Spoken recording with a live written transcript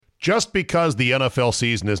Just because the NFL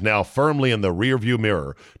season is now firmly in the rearview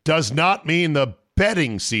mirror does not mean the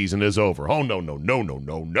betting season is over. Oh, no, no, no, no,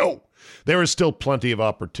 no, no. There is still plenty of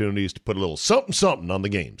opportunities to put a little something on the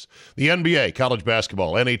games. The NBA, college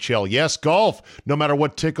basketball, NHL, yes, golf. No matter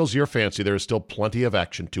what tickles your fancy, there is still plenty of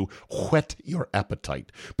action to whet your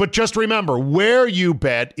appetite. But just remember, where you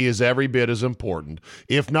bet is every bit as important,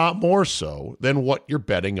 if not more so, than what you're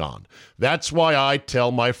betting on. That's why I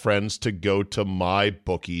tell my friends to go to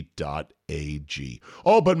mybookie.ag.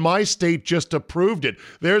 Oh, but my state just approved it.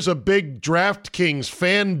 There's a big DraftKings,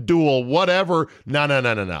 FanDuel, whatever.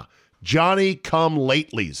 No. Johnny come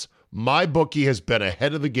latelys. My bookie has been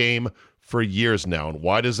ahead of the game for years now. And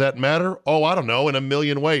why does that matter? Oh, I don't know, in a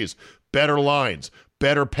million ways. Better lines,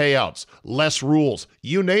 better payouts, less rules,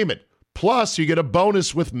 you name it. Plus, you get a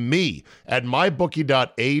bonus with me at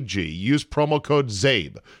mybookie.ag. Use promo code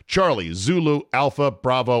ZABE, Charlie, Zulu, Alpha,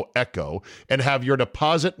 Bravo, Echo, and have your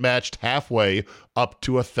deposit matched halfway up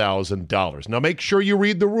to $1,000. Now, make sure you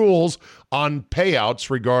read the rules on payouts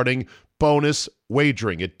regarding bonus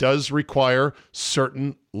wagering. It does require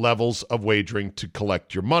certain levels of wagering to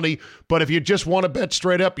collect your money, but if you just want to bet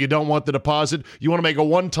straight up, you don't want the deposit, you want to make a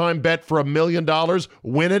one-time bet for $1 million,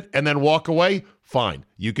 win it, and then walk away, fine.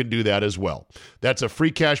 You can do that as well. That's a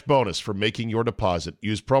free cash bonus for making your deposit.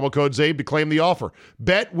 Use promo code ZABE to claim the offer.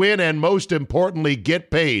 Bet, win, and most importantly,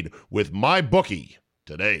 get paid with MyBookie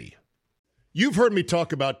today. You've heard me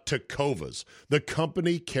talk about Tecovas, the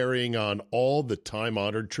company carrying on all the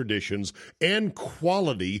time-honored traditions and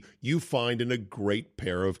quality you find in a great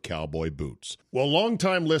pair of cowboy boots. Well,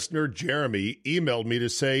 longtime listener Jeremy emailed me to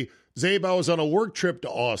say, Zabe, I was on a work trip to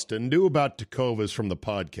Austin, knew about Tecovas from the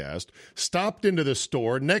podcast, stopped into the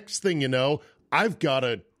store. Next thing you know, I've got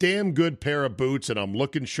a damn good pair of boots and I'm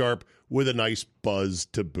looking sharp with a nice buzz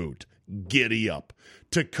to boot. Giddy up.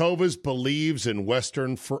 Tecovas believes in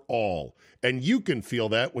Western for all, and you can feel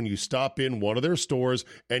that when you stop in one of their stores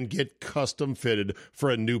and get custom fitted for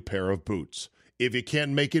a new pair of boots. If you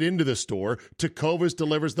can't make it into the store, Tecovas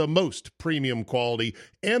delivers the most premium quality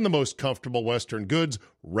and the most comfortable Western goods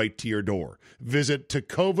right to your door. Visit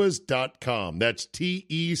tecovas.com. That's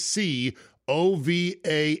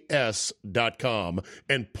TECOVAS.com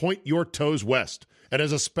and point your toes west. And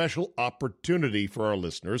as a special opportunity for our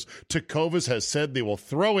listeners, Tecovas has said they will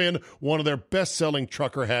throw in one of their best-selling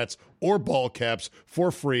trucker hats or ball caps for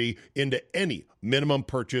free into any minimum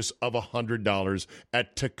purchase of $100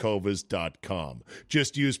 at tecovas.com.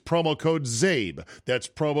 Just use promo code ZABE. That's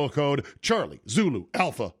promo code Charlie, Zulu,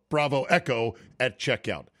 Alpha, Bravo, Echo at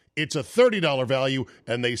checkout. It's a $30 value,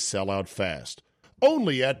 and they sell out fast.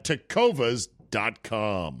 Only at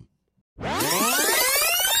tecovas.com.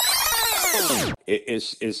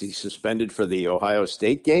 Is he suspended for the Ohio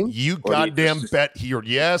State game? You goddamn bet here.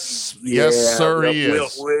 Yes, sir, he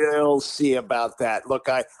is. We'll see about that. Look,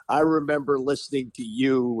 I remember listening to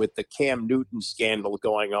you with the Cam Newton scandal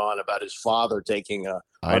going on about his father taking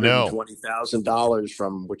 $120,000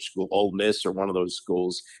 from which school, Ole Miss or one of those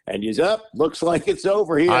schools, and he's up. Looks like it's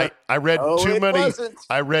over here. I read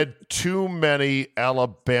too many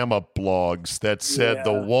Alabama blogs that said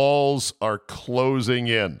the walls are closing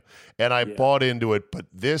in. And I bought into it, but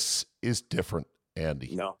this is different,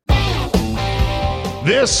 Andy. No.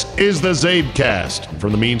 This is the Zabecast,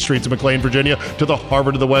 from the mean streets of McLean, Virginia, to the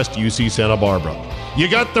Harvard of the West, UC Santa Barbara. You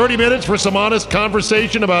got 30 minutes for some honest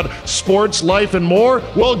conversation about sports, life, and more?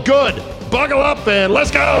 Well, good. Buckle up and let's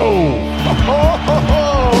go.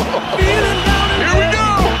 Here we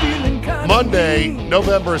go. Monday,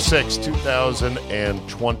 November 6,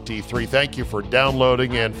 2023. Thank you for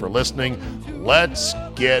downloading and for listening. Let's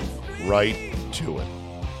get right to it.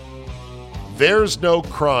 There's no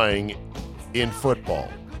crying in football,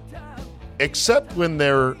 except when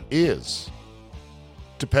there is.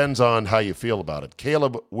 Depends on how you feel about it.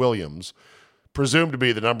 Caleb Williams, presumed to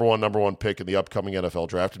be the number one pick in the upcoming NFL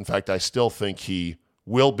draft. In fact, I still think he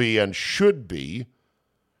will be and should be.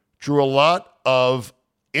 Drew a lot of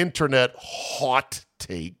internet hot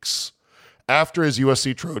takes after his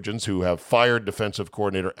USC Trojans, who have fired defensive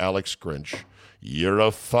coordinator Alex Grinch. You're a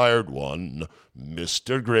fired one,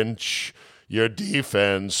 Mr. Grinch. Your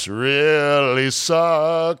defense really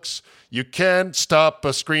sucks. You can't stop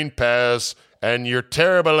a screen pass, and you're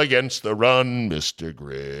terrible against the run, Mr.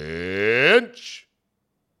 Grinch.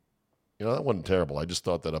 You know, that wasn't terrible. I just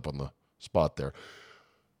thought that up on the spot there.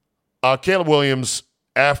 Caleb Williams,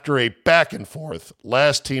 after a back and forth,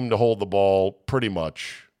 last team to hold the ball pretty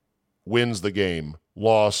much, wins the game,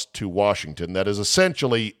 lost to Washington. That is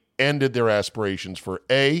essentially ended their aspirations for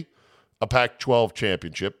A, a Pac-12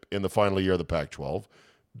 championship in the final year of the Pac-12,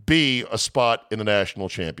 B, a spot in the national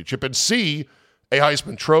championship, and C, a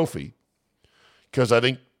Heisman Trophy, because I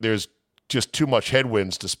think there's just too much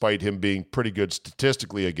headwinds despite him being pretty good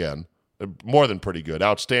statistically again, more than pretty good,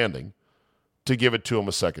 outstanding, to give it to him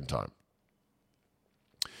a second time.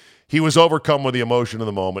 He was overcome with the emotion of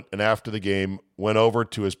the moment, and after the game, went over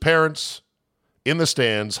to his parents in the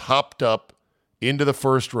stands, hopped up into the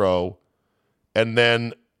first row, and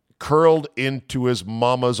then curled into his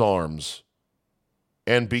mama's arms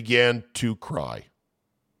and began to cry.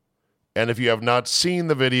 And if you have not seen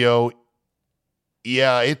the video,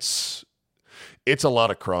 yeah, it's a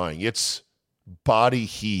lot of crying. It's body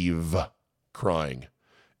heave crying.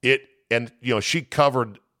 She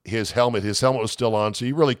covered his helmet. His helmet was still on, so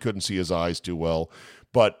you really couldn't see his eyes too well,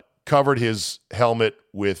 but covered his helmet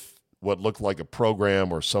with what looked like a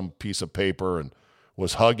program or some piece of paper and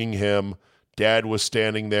was hugging him. Dad was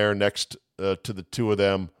standing there next to the two of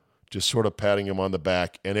them, just sort of patting him on the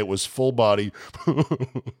back, and it was full body.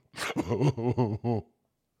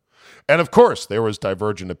 And of course, there was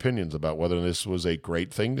divergent opinions about whether this was a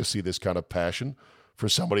great thing to see this kind of passion for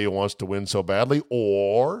somebody who wants to win so badly,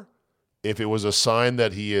 or if it was a sign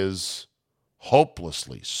that he is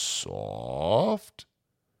hopelessly soft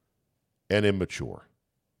and immature.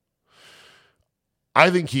 I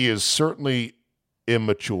think he is certainly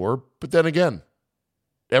immature, but then again,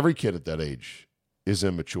 every kid at that age is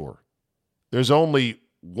immature. There's only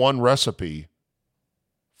one recipe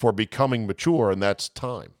for becoming mature, and that's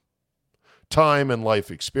time. Time and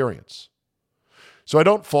life experience. So I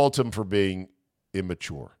don't fault him for being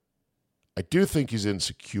immature. I do think he's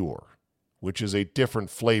insecure, which is a different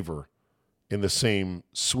flavor in the same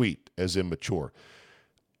sweet as immature.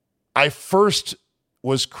 I first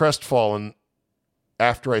was crestfallen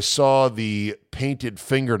after I saw the painted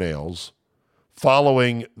fingernails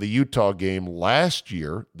following the Utah game last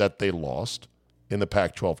year that they lost in the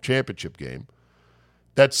Pac-12 championship game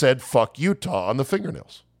that said, "Fuck Utah" on the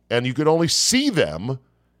fingernails. And you could only see them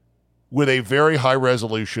with a very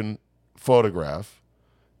high-resolution photograph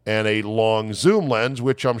and a long zoom lens,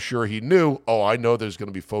 which I'm sure he knew, I know there's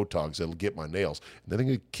going to be photogs that'll get my nails. And then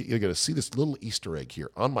you're going to see this little Easter egg here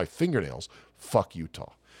on my fingernails. Fuck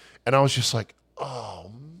Utah. And I was just like,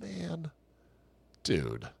 oh, man.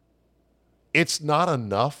 Dude. It's not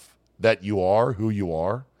enough that you are who you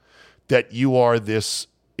are, that you are this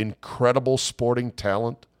incredible sporting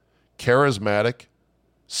talent, charismatic,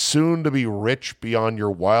 soon to be rich beyond your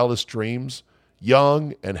wildest dreams,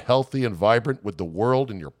 young and healthy and vibrant with the world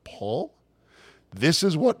in your palm. This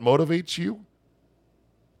is what motivates you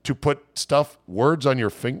to put words on your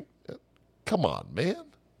finger? Come on, man.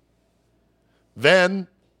 Then,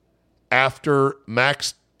 after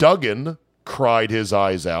Max Duggan cried his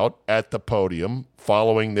eyes out at the podium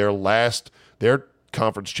following their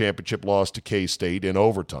conference championship loss to K-State in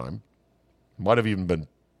overtime, might have even been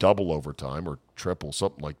double overtime or triple,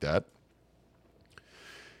 something like that.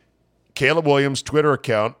 Caleb Williams' Twitter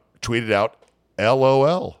account tweeted out,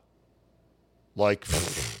 LOL. Like,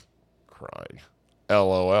 crying.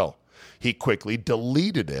 LOL. He quickly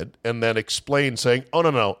deleted it and then explained, saying, oh,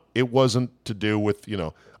 no, it wasn't to do with,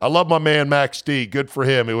 I love my man Max D. Good for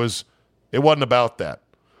him. It wasn't about that.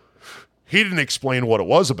 He didn't explain what it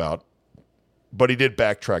was about, but he did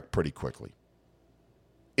backtrack pretty quickly.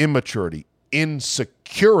 Immaturity,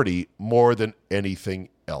 insecurity more than anything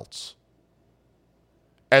else.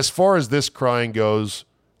 As far as this crying goes,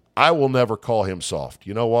 I will never call him soft.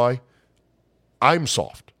 You know why? I'm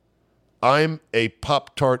soft. I'm a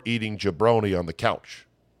Pop-Tart eating jabroni on the couch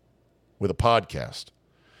with a podcast.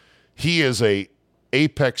 He is a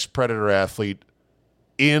apex predator athlete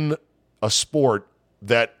in a sport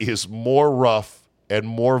that is more rough and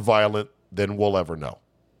more violent than we'll ever know.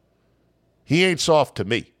 He ain't soft to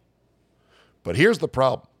me. But here's the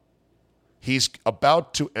problem. He's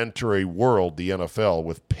about to enter a world, the NFL,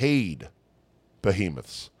 with paid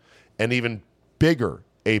behemoths and even bigger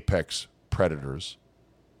apex predators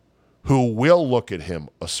who will look at him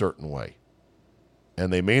a certain way.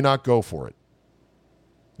 And they may not go for it.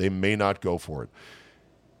 They may not go for it.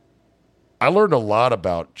 I learned a lot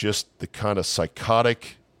about just the kind of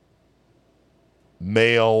psychotic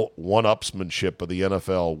male one-upsmanship of the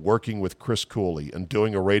NFL working with Chris Cooley and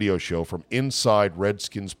doing a radio show from inside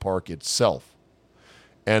Redskins Park itself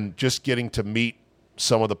and just getting to meet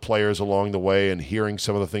some of the players along the way and hearing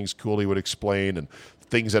some of the things Cooley would explain and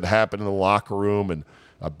things that happened in the locker room and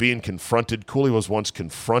being confronted. Cooley was once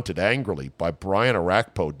confronted angrily by Brian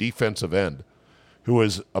Arakpo, defensive end, who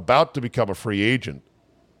was about to become a free agent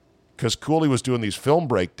because Cooley was doing these film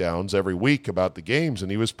breakdowns every week about the games, and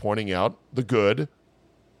he was pointing out the good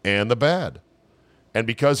and the bad. And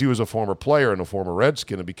because he was a former player and a former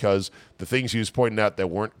Redskin, and because the things he was pointing out that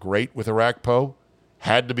weren't great with Arakpo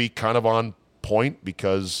had to be kind of on point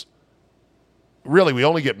because really we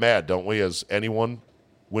only get mad, don't we, as anyone,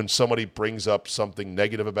 when somebody brings up something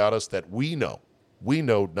negative about us that we know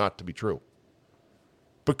not to be true.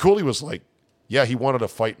 But Cooley was like, yeah, he wanted to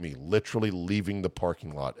fight me, literally leaving the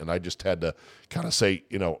parking lot. And I just had to kind of say,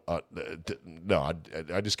 no,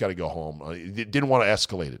 I just got to go home. I didn't want to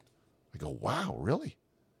escalate it. I go, wow, really?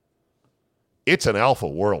 It's an alpha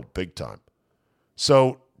world, big time.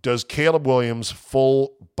 So does Caleb Williams'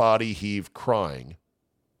 full body heave crying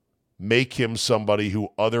make him somebody who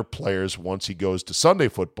other players, once he goes to Sunday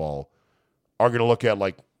football, are going to look at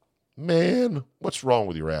like, man, what's wrong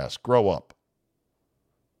with your ass? Grow up.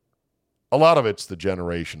 A lot of it's the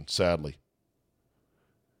generation, sadly.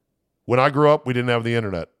 When I grew up, we didn't have the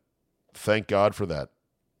internet. Thank God for that.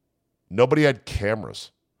 Nobody had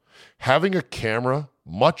cameras. Having a camera,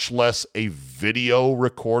 much less a video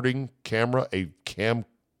recording camera, a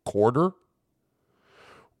camcorder,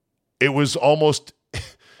 it was almost,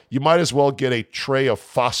 you might as well get a tray of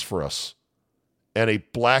phosphorus and a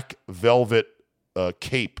black velvet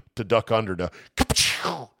cape to duck under to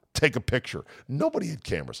take a picture. Nobody had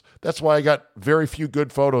cameras. That's why I got very few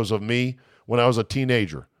good photos of me when I was a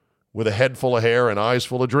teenager with a head full of hair and eyes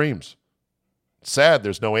full of dreams. Sad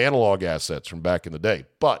there's no analog assets from back in the day,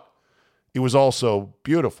 but it was also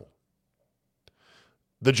beautiful.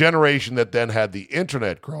 The generation that then had the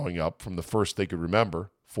internet growing up from the first they could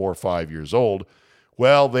remember, 4 or 5 years old,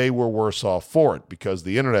 well, they were worse off for it because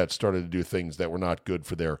the internet started to do things that were not good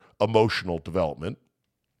for their emotional development.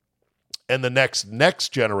 And the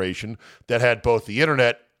next generation that had both the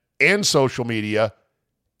internet and social media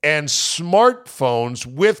and smartphones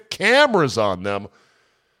with cameras on them,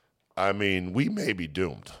 I mean, we may be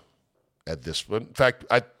doomed at this point. In fact,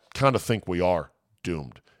 I kind of think we are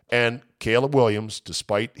doomed. And Caleb Williams,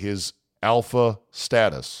 despite his alpha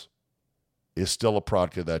status, is still a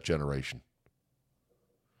product of that generation.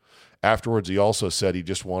 Afterwards, he also said he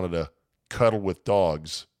just wanted to cuddle with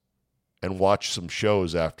dogs and watch some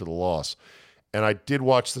shows after the loss. And I did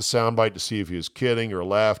watch the soundbite to see if he was kidding or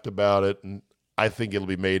laughed about it, and I think it'll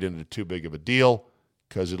be made into too big of a deal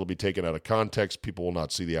because it'll be taken out of context. People will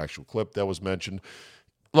not see the actual clip that was mentioned.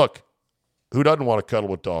 Look, who doesn't want to cuddle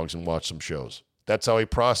with dogs and watch some shows? That's how he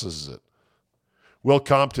processes it. Will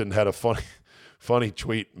Compton had a funny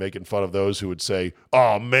tweet making fun of those who would say,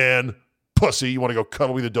 oh, man, pussy, you want to go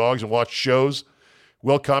cuddle with the dogs and watch shows?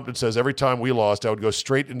 Will Compton says, every time we lost, I would go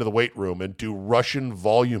straight into the weight room and do Russian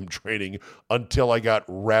volume training until I got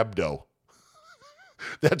rhabdo.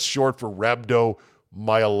 That's short for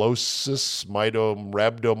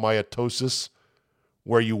rhabdomyolysis,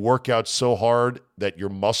 where you work out so hard that your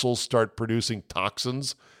muscles start producing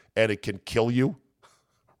toxins and it can kill you.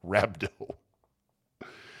 Rhabdo.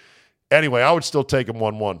 Anyway, I would still take him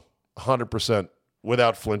 1-1, 100%,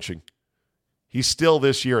 without flinching. He's still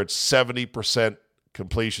this year at 70%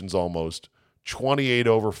 completions almost, 28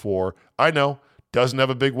 over 4. I know, doesn't have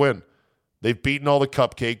a big win. They've beaten all the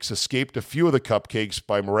cupcakes, escaped a few of the cupcakes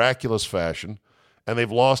by miraculous fashion, and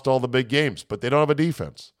they've lost all the big games, but they don't have a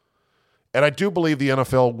defense. And I do believe the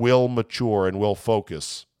NFL will mature and will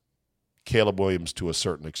focus Caleb Williams to a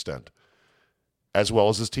certain extent, as well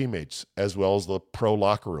as his teammates, as well as the pro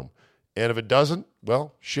locker room. And if it doesn't,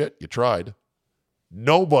 well, shit, you tried.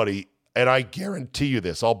 Nobody, and I guarantee you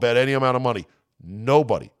this, I'll bet any amount of money,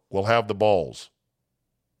 nobody will have the balls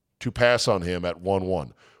to pass on him at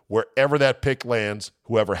 1-1. Wherever that pick lands,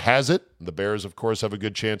 whoever has it, and the Bears, of course, have a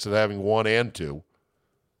good chance of having 1 and 2,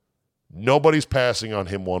 nobody's passing on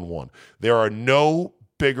him 1-1. There are no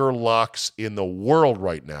bigger locks in the world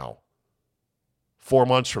right now. 4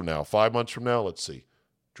 months from now, 5 months from now, let's see.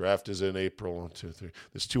 Draft is in April. 1, 2, 3.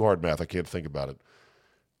 This is too hard math. I can't think about it.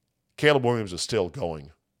 Caleb Williams is still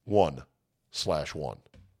going 1/1.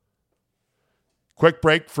 Quick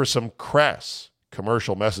break for some crass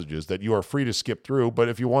commercial messages that you are free to skip through, but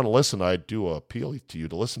if you want to listen, I do appeal to you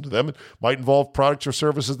to listen to them. It might involve products or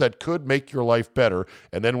services that could make your life better.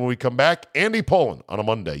 And then when we come back, Andy Pollin on a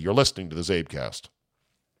Monday. You're listening to the Zabecast.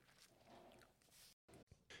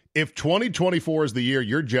 If 2024 is the year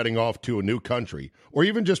you're jetting off to a new country, or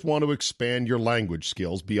even just want to expand your language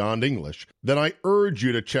skills beyond English, then I urge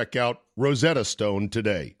you to check out Rosetta Stone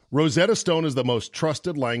today. Rosetta Stone is the most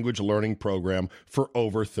trusted language learning program for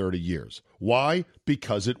over 30 years. Why?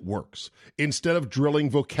 Because it works. Instead of drilling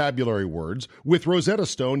vocabulary words, with Rosetta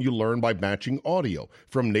Stone you learn by matching audio,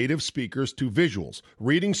 from native speakers to visuals,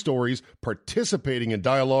 reading stories, participating in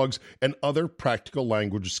dialogues, and other practical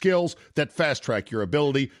language skills that fast-track your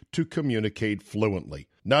ability to communicate fluently.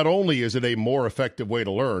 Not only is it a more effective way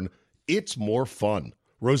to learn, it's more fun.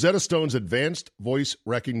 Rosetta Stone's advanced voice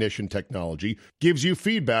recognition technology gives you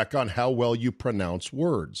feedback on how well you pronounce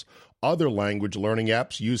words. Other language learning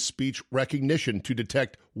apps use speech recognition to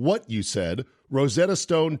detect what you said. Rosetta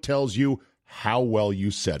Stone tells you how well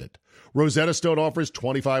you said it. Rosetta Stone offers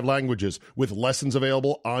 25 languages with lessons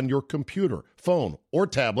available on your computer, phone, or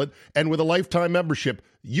tablet, and with a lifetime membership,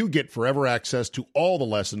 you get forever access to all the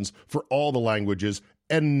lessons for all the languages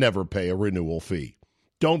and never pay a renewal fee.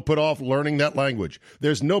 Don't put off learning that language.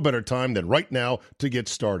 There's no better time than right now to get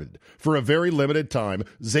started. For a very limited time,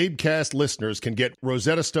 Zabecast listeners can get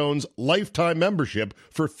Rosetta Stone's lifetime membership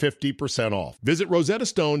for 50% off. Visit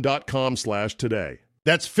rosettastone.com/today.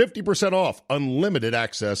 That's 50% off unlimited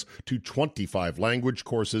access to 25 language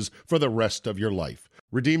courses for the rest of your life.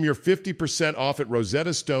 Redeem your 50% off at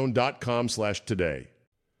rosettastone.com/today.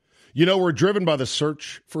 You know, we're driven by the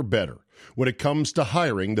search for better. When it comes to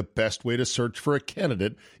hiring, the best way to search for a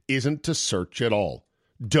candidate isn't to search at all.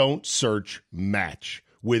 Don't search, match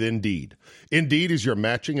with Indeed. Indeed is your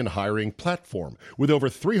matching and hiring platform with over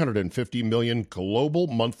 350 million global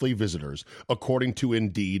monthly visitors, according to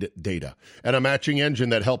Indeed data, and a matching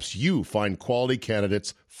engine that helps you find quality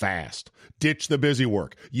candidates fast. Ditch the busy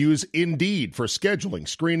work. Use Indeed for scheduling,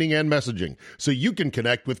 screening, and messaging so you can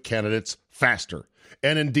connect with candidates faster.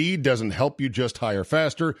 And Indeed doesn't help you just hire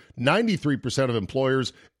faster. 93% of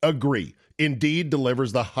employers agree. Indeed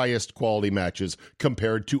delivers the highest quality matches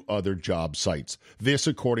compared to other job sites. This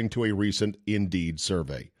according to a recent Indeed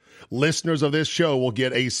survey. Listeners of this show will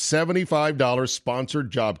get a $75 sponsored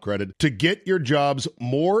job credit to get your jobs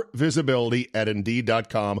more visibility at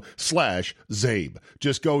Indeed.com/Zabe.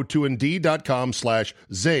 Just go to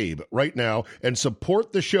Indeed.com/Zabe right now and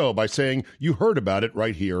support the show by saying you heard about it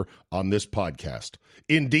right here on this podcast.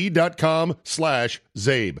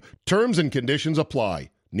 Indeed.com/Zabe. Terms and conditions apply.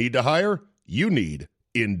 Need to hire? You need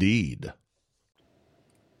Indeed.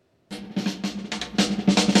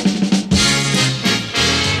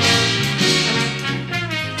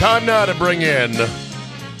 Time now to bring in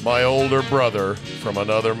my older brother from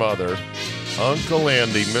another mother, Uncle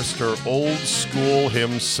Andy, Mr. Old School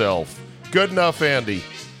himself. Good enough, Andy.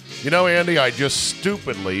 You know, Andy, I just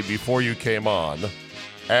stupidly, before you came on,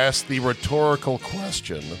 asked the rhetorical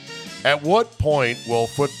question, at what point will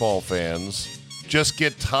football fans just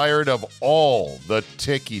get tired of all the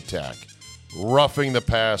ticky-tack, roughing the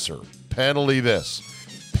passer, penalty this,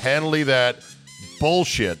 penalty that,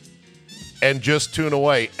 bullshit, and just tune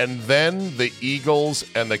away? And then the Eagles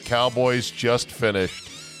and the Cowboys just finished,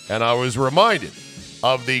 and I was reminded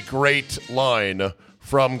of the great line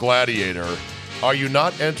from Gladiator, are you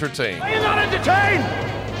not entertained? Are you not entertained?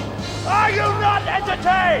 Are you not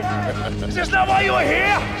entertained? Is this not why you are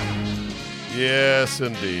here? Yes,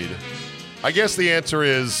 indeed. I guess the answer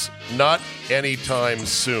is not anytime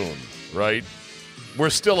soon, right? We're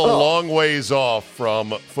still a long ways off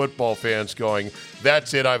from football fans going,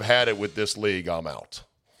 that's it, I've had it with this league, I'm out.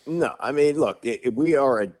 No, I mean, look, we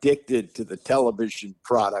are addicted to the television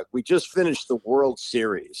product. We just finished the World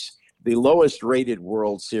Series, the lowest rated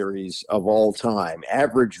World Series of all time.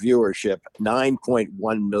 Average viewership,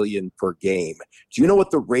 9.1 million per game. Do you know what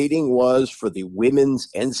the rating was for the women's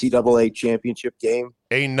NCAA championship game?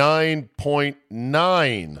 A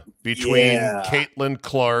 9.9 between Caitlin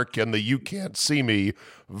Clark and the You Can't See Me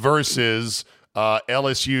versus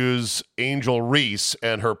LSU's Angel Reese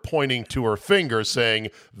and her pointing to her finger saying,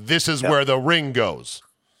 this is where the ring goes.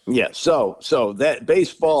 Yeah, so that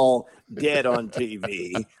baseball dead on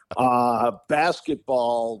TV,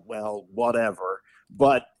 basketball, well, whatever.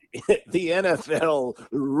 But the NFL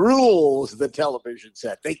rules the television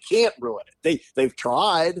set. They can't ruin it. They've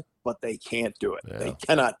tried, but they can't do it. Yeah. They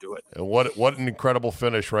cannot do it. And what an incredible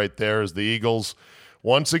finish right there as the Eagles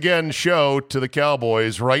once again show to the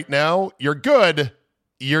Cowboys, right now, you're good.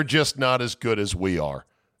 You're just not as good as we are.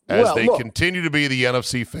 As they continue to be the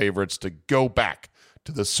NFC favorites to go back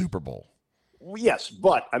to the Super Bowl. Yes,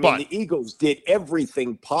 but the Eagles did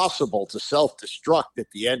everything possible to self-destruct at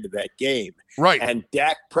the end of that game. Right. And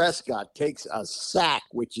Dak Prescott takes a sack,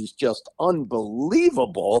 which is just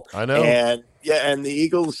unbelievable. I know. And the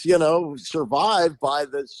Eagles, survive by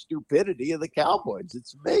the stupidity of the Cowboys.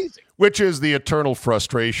 It's amazing. Which is the eternal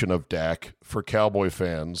frustration of Dak for Cowboy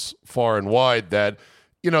fans far and wide, that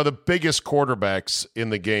the biggest quarterbacks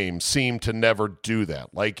in the game seem to never do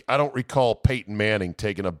that. Like, I don't recall Peyton Manning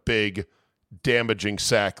taking a big damaging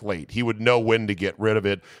sack late. He would know when to get rid of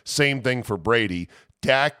it. Same thing for Brady.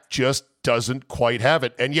 Dak just doesn't quite have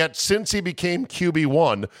it. And yet, since he became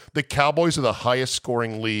QB1, the Cowboys are the highest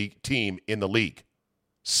scoring team in the league.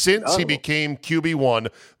 Since he became QB1,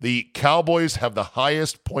 the Cowboys have the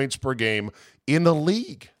highest points per game in the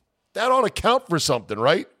league. That ought to count for something,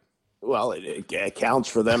 right? Well, it accounts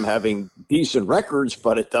for them having decent records,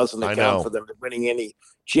 but it doesn't account for them winning any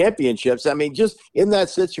championships. I mean, just in that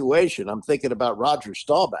situation, I'm thinking about Roger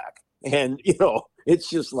Staubach. And, it's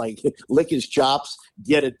just like lick his chops,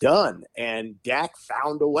 get it done. And Dak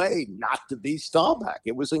found a way not to be Staubach.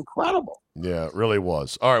 It was incredible. Yeah, it really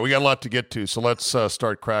was. All right, we got a lot to get to, so let's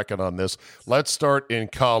start cracking on this. Let's start in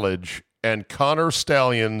college, and Connor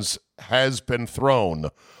Stalions has been thrown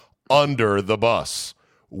under the bus.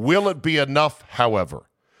 Will it be enough, however?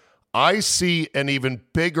 I see an even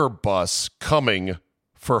bigger bus coming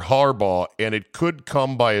for Harbaugh, and it could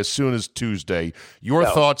come by as soon as Tuesday. Your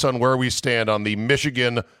thoughts on where we stand on the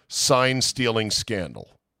Michigan sign-stealing scandal?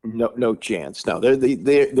 No chance. No,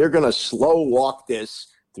 they're going to slow walk this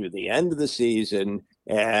through the end of the season,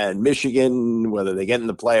 and Michigan, whether they get in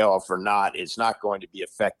the playoff or not, is not going to be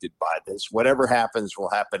affected by this. Whatever happens will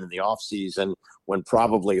happen in the offseason when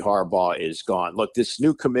probably Harbaugh is gone. Look, this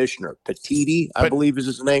new commissioner, Patiti, I believe is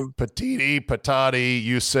his name. Patati,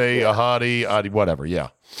 you say Ahadi, whatever, yeah.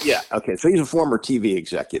 Yeah, okay, so he's a former TV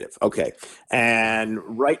executive. Okay, and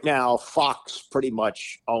right now Fox pretty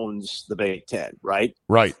much owns the Big Ten, right?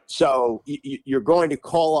 Right. So you're going to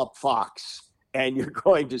call up Fox and you're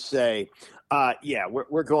going to say,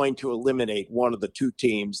 we're going to eliminate one of the two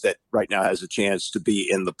teams that right now has a chance to be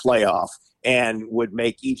in the playoff, and would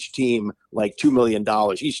make each team like $2 million,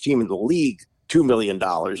 each team in the league $2 million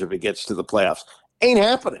if it gets to the playoffs. Ain't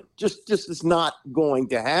happening. Just is not going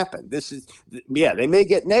to happen. They may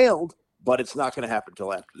get nailed, but it's not going to happen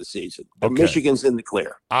until after the season. Okay. Michigan's in the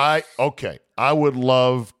clear. I would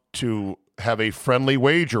love to have a friendly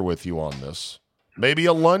wager with you on this. Maybe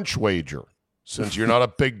a lunch wager, since you're not a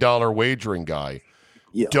big dollar wagering guy.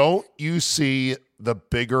 Yeah. Don't you see the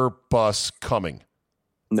bigger bus coming?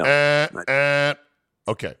 No.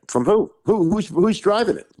 Okay. From who? Who's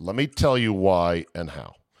driving it? Let me tell you why and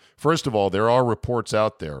how. First of all, there are reports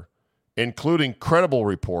out there, including credible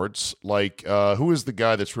reports, like who is the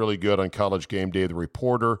guy that's really good on College Game Day, the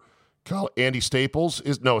reporter? Andy Staples?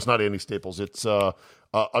 No, it's not Andy Staples. It's I'm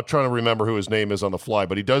trying to remember who his name is on the fly,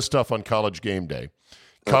 but he does stuff on College Game Day.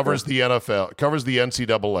 Covers the NFL, covers the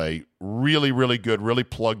NCAA. Really, really good, really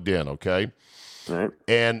plugged in, okay? All right.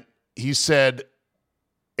 And he said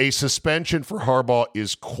a suspension for Harbaugh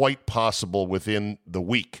is quite possible within the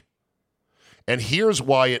week. And here's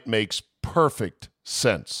why it makes perfect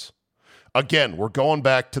sense. Again, we're going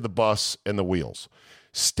back to the bus and the wheels.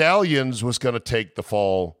 Stalions was going to take the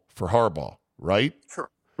fall for Harbaugh, right?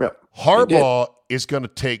 Sure. Yep. Harbaugh is going to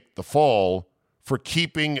take the fall for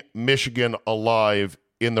keeping Michigan alive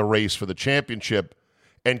in the race for the championship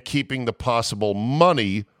and keeping the possible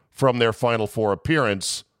money from their Final Four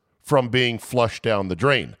appearance from being flushed down the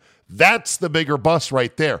drain. That's the bigger bus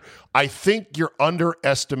right there. I think you're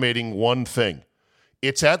underestimating one thing.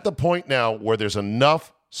 It's at the point now where there's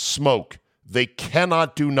enough smoke. They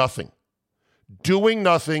cannot do nothing. Doing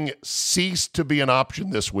nothing ceased to be an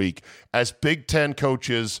option this week as Big Ten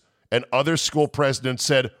coaches and other school presidents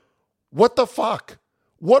said, what the fuck?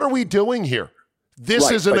 What are we doing here?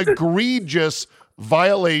 This is an egregious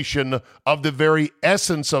violation of the very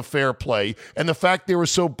essence of fair play, and the fact they were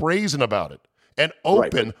so brazen about it and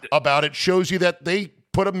open about it shows you that they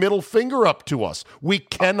put a middle finger up to us. We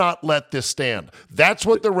cannot let this stand. That's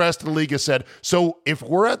what the rest of the league has said. So if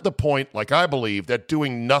we're at the point, like I believe, that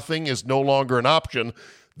doing nothing is no longer an option,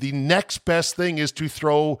 the next best thing is to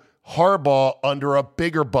throw Harbaugh under a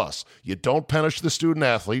bigger bus. You don't punish the student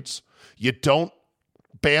athletes. You don't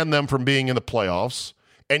ban them from being in the playoffs.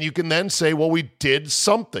 And you can then say, well, we did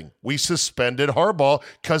something. We suspended Harbaugh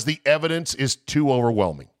because the evidence is too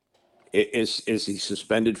overwhelming. Is he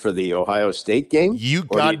suspended for the Ohio State game? You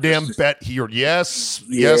goddamn bet here. Yes,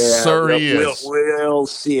 sir, he is. We'll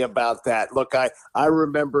see about that. Look, I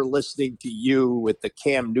remember listening to you with the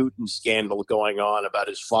Cam Newton scandal going on about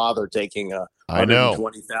his father taking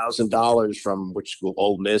 $120,000 from which school,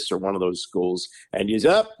 Ole Miss or one of those schools, and he's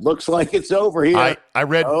up. Looks like it's over here. I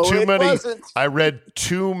read too many. I read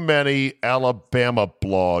too many Alabama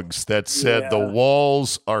blogs that said the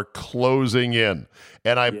walls are closing in.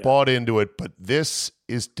 And I bought into it, but this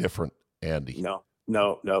is different, Andy. No.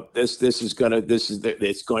 It's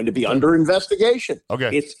going to be under investigation. Okay.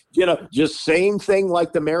 It's just same thing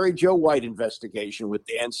like the Mary Jo White investigation with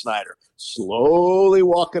Dan Snyder. Slowly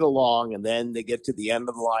walking along, and then they get to the end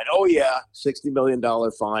of the line. Oh yeah, $60 million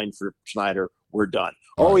fine for Snyder. We're done.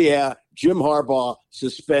 Jim Harbaugh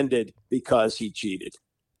suspended because he cheated.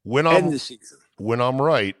 End the season. When I'm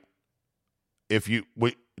right, do you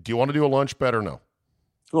want to do a lunch bet or no?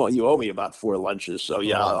 Well, you owe me about 4 lunches, so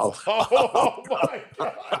yeah. Oh my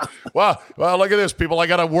God. Well, look at this, people. I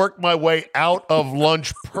got to work my way out of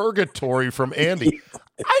lunch purgatory from Andy.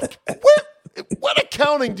 What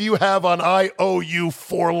accounting do you have on I owe you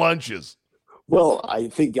 4 lunches? Well, I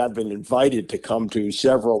think I've been invited to come to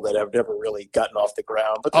several that have never really gotten off the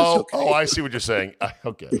ground, but that's okay. Oh, I see what you're saying.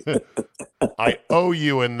 Okay. I owe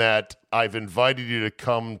you in that I've invited you to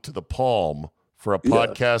come to the Palm for a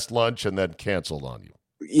podcast lunch and then canceled on you.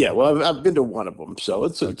 Yeah, well, I've been to one of them, so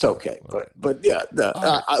it's okay. But yeah, look.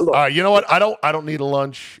 All right, you know what? I don't need a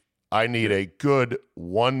lunch. I need a good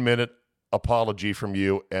 1-minute apology from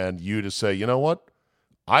you and you to say, you know what?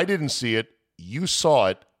 I didn't see it. You saw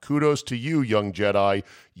it. Kudos to you, young Jedi.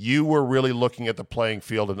 You were really looking at the playing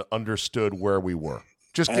field and understood where we were.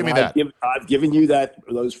 Just give me that. I've given you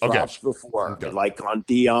those props before. Okay. Like on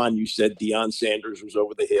Deion, you said Deion Sanders was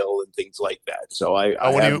over the hill and things like that. So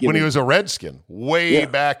when he was a Redskin way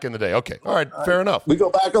back in the day. Okay. All right. Fair enough. We go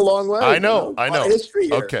back a long way. I know. History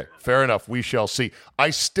here. Okay. Fair enough. We shall see. I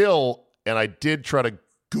did try to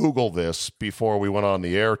Google this before we went on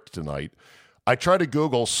the air tonight. I tried to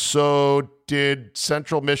Google, so did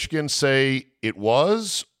Central Michigan say it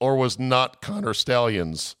was or was not Connor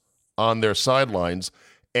Stallions on their sidelines?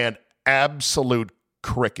 And absolute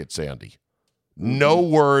crickets, Andy. No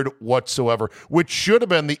word whatsoever, which should have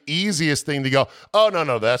been the easiest thing to go, oh,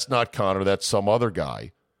 no, that's not Connor, that's some other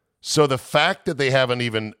guy. So the fact that they haven't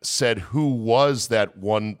even said who was that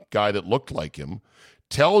one guy that looked like him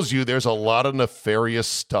tells you there's a lot of nefarious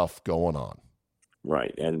stuff going on.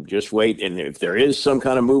 Right. And just wait. And if there is some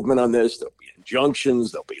kind of movement on this, there'll be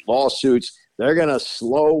injunctions, there'll be lawsuits. They're going to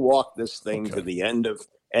slow walk this thing to the end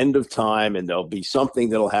of time, and there'll be something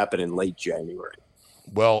that'll happen in late January.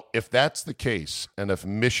 Well, if that's the case, and if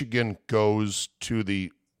Michigan goes to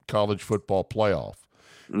the college football playoff,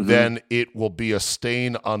 then it will be a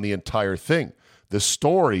stain on the entire thing. The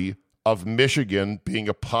story of Michigan being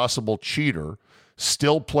a possible cheater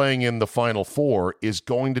still playing in the Final Four is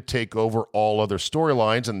going to take over all other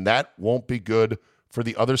storylines, and that won't be good for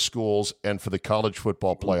the other schools and for the college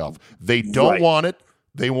football playoff. They don't want it.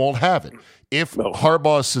 They won't have it. If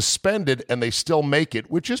Harbaugh is suspended and they still make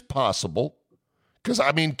it, which is possible, because,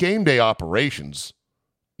 game day operations,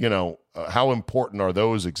 how important are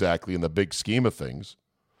those exactly in the big scheme of things?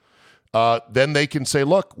 Then they can say,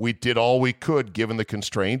 look, we did all we could given the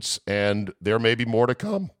constraints, and there may be more to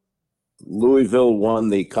come. Louisville won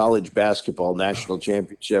the college basketball national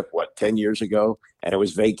championship, 10 years ago? And it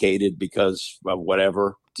was vacated because of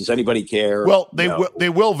whatever. Does anybody care? Well, they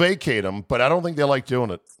will vacate them, but I don't think they like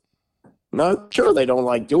doing it. No, sure, they don't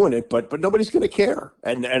like doing it, but nobody's going to care.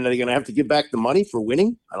 And are they going to have to give back the money for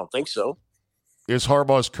winning? I don't think so. Is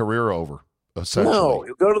Harbaugh's career over, essentially? No,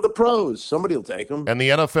 he'll go to the pros. Somebody will take him. And the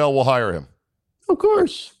NFL will hire him? Of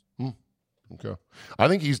course. Okay. I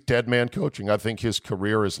think he's dead man coaching. I think his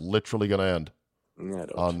career is literally going to end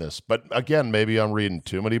on this. But again, maybe I'm reading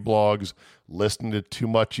too many blogs, listening to too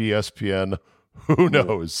much ESPN. Who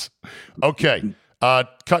knows? Okay.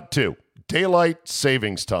 Cut 2. Daylight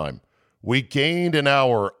savings time. We gained an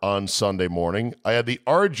hour on Sunday morning. I had the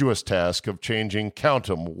arduous task of changing, count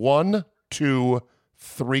them, 1, 2,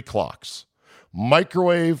 3 clocks.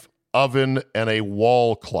 Microwave, oven, and a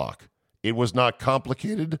wall clock. It was not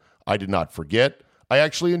complicated. I did not forget. I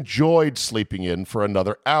actually enjoyed sleeping in for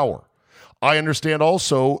another hour. I understand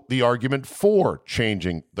also the argument for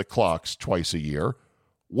changing the clocks twice a year.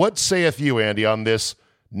 What saith you, Andy, on this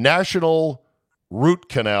national root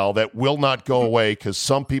canal that will not go away because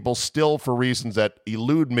some people still, for reasons that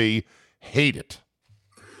elude me, hate it?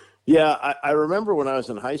 Yeah, I remember when I was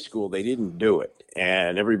in high school, they didn't do it.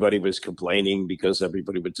 And everybody was complaining because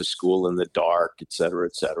everybody went to school in the dark, et cetera,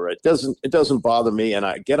 et cetera. It doesn't bother me. And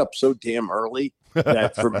I get up so damn early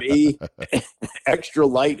that for me, extra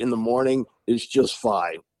light in the morning is just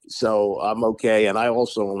fine. So I'm okay. And I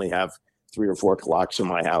also only have 3 or 4 clocks in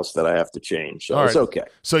my house that I have to change. So it's okay.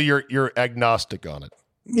 So you're agnostic on it.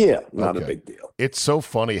 Yeah, not a big deal. It's so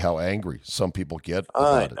funny how angry some people get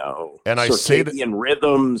I about know. And I say that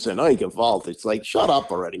rhythms and Vault. It's like, shut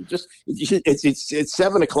up already. Just it's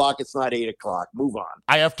 7 o'clock. It's not 8 o'clock. Move on.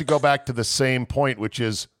 I have to go back to the same point, which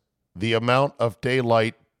is the amount of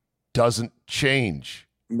daylight doesn't change.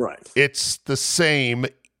 Right. It's the same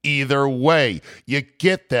either way. You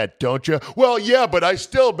get that, don't you? Well, yeah, but I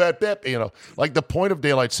still bet that, like the point of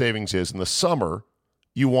daylight savings is in the summer,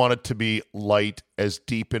 you want it to be light as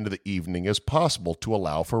deep into the evening as possible to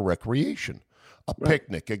allow for recreation, a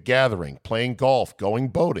picnic, a gathering, playing golf, going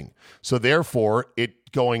boating. So therefore,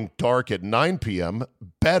 it going dark at 9 p.m.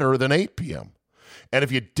 better than 8 p.m. And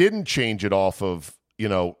if you didn't change it off of,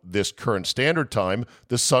 this current standard time,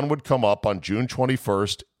 the sun would come up on June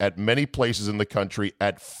 21st at many places in the country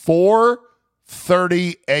at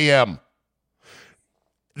 4:30 a.m.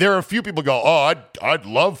 There are a few people go, oh, I'd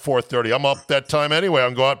love 4:30. I'm up that time anyway.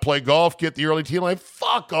 I'm going out, play golf, get the early tee line.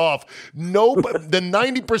 Fuck off. No, the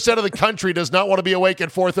 90% of the country does not want to be awake at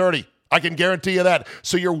 4:30. I can guarantee you that.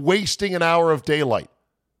 So you're wasting an hour of daylight.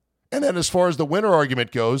 And then as far as the winter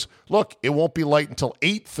argument goes, look, it won't be light until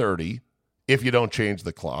 8:30 if you don't change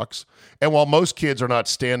the clocks. And while most kids are not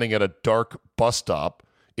standing at a dark bus stop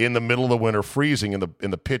in the middle of the winter freezing in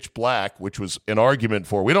the pitch black, which was an argument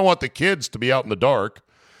for, we don't want the kids to be out in the dark,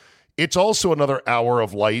 it's also another hour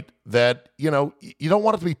of light that, you don't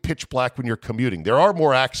want it to be pitch black when you're commuting. There are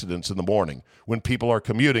more accidents in the morning when people are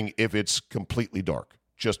commuting if it's completely dark,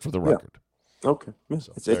 just for the record. Okay.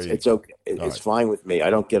 So It's okay. It's fine with me. I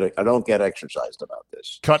don't get exercised about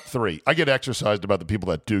this. Cut 3. I get exercised about the people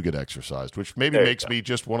that do get exercised, which maybe makes me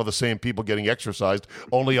just one of the same people getting exercised,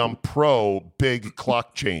 only I'm pro big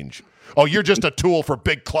clock change. Oh, you're just a tool for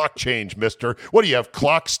big clock change, mister. What do you have,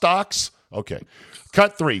 clock stocks? Okay.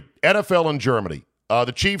 Cut 3. NFL in Germany.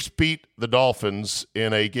 The Chiefs beat the Dolphins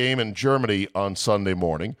in a game in Germany on Sunday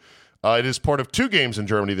morning. It is part of 2 games in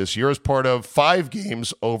Germany this year as part of 5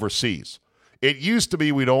 games overseas. It used to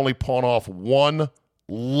be we'd only pawn off one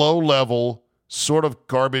low-level sort of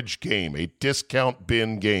garbage game, a discount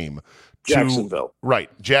bin game. Jacksonville. Right.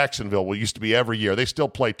 Jacksonville will used to be every year. They still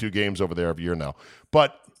play 2 games over there every year now.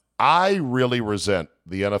 But I really resent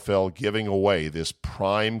the NFL giving away this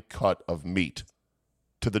prime cut of meat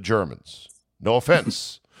to the Germans. No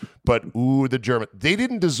offense, but the German. They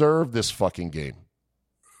didn't deserve this fucking game.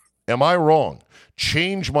 Am I wrong?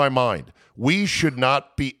 Change my mind. We should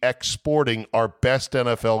not be exporting our best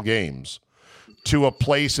NFL games to a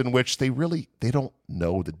place in which they don't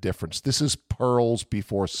know the difference. This is pearls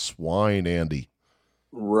before swine, Andy.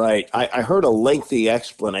 Right. I heard a lengthy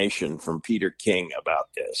explanation from Peter King about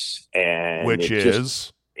this. And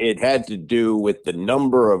it had to do with the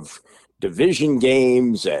number of division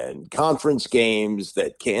games and conference games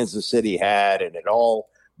that Kansas City had, and it all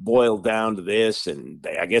boiled down to this. And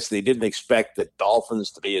I guess they didn't expect the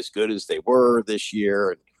Dolphins to be as good as they were this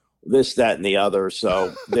year, and this, that, and the other.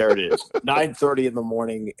 So there it is. 9:30 in the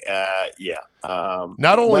morning.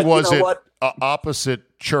 Not only was it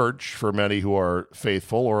opposite church for many who are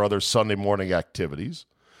faithful or other Sunday morning activities,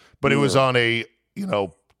 but it was on a,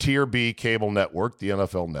 tier B cable network, the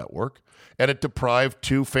NFL network, and it deprived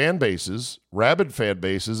 2 fan bases, rabid fan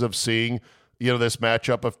bases, of seeing, this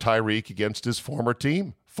matchup of Tyreek against his former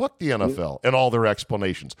team. Fuck the NFL and all their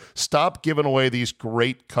explanations. Stop giving away these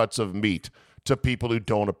great cuts of meat to people who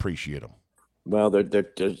don't appreciate them. Well, they're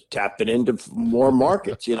tapping into more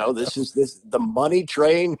markets. This is the money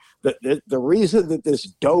train. The reason that this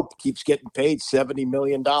dope keeps getting paid $70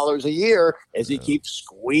 million a year is he keeps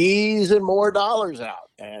squeezing more dollars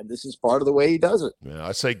out. And this is part of the way he does it. Yeah,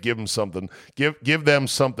 I say give them something. Give them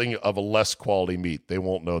something of a less quality meat. They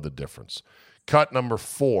won't know the difference. Cut number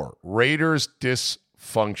 4, Raiders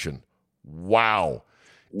dysfunction. Wow.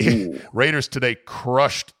 Raiders today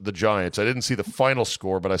crushed the Giants. I didn't see the final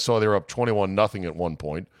score, but I saw they were up 21-0 at one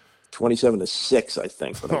point. 27-6, I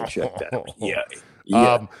think, when I checked that.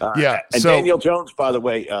 Yeah. And so, Daniel Jones, by the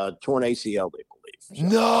way, torn ACL, they believe.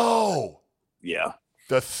 So. No. Yeah.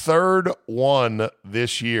 The third one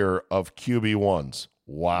this year of QB1s.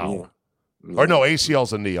 Wow. Yeah. Or no,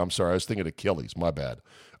 ACL's a knee. I'm sorry. I was thinking Achilles. My bad.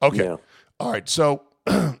 Okay. Yeah. All right. So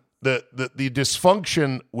the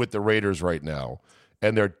dysfunction with the Raiders right now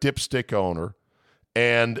and their dipstick owner,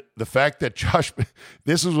 and the fact that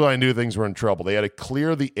this is when I knew things were in trouble. They had a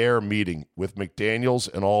clear the air meeting with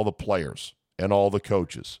McDaniels and all the players and all the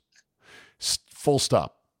coaches. Full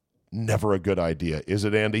stop. Never a good idea, is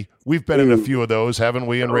it, Andy? We've been in a few of those, haven't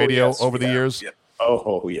we, in radio over the years? Yeah.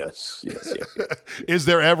 Oh, yes. Is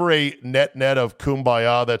there ever a net of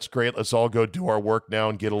kumbaya, that's great, let's all go do our work now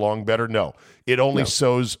and get along better? No. It only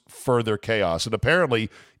sows further chaos. And apparently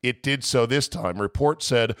it did so this time. Report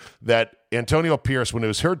said that Antonio Pierce, when it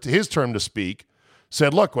was his turn to speak,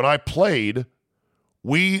 said, look, when I played,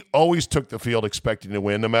 we always took the field expecting to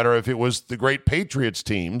win, no matter if it was the great Patriots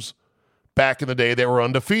teams back in the day that were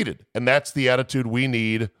undefeated. And that's the attitude we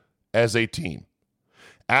need as a team.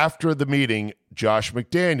 After the meeting, Josh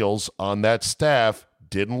McDaniels on that staff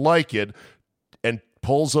didn't like it and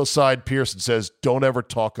pulls aside Pierce and says, don't ever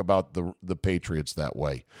talk about the Patriots that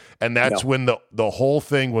way. And that's when the whole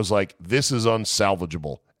thing was like, this is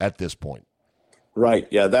unsalvageable at this point. Right.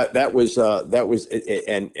 Yeah, that was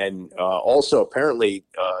and also apparently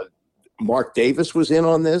Mark Davis was in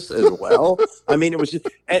on this as well. I mean, it was just,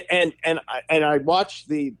 and I watched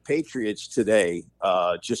the Patriots today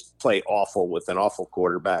just play awful with an awful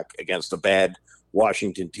quarterback against a bad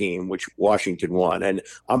Washington team, which Washington won. And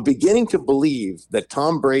I'm beginning to believe that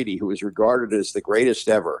Tom Brady, who is regarded as the greatest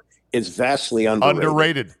ever, is vastly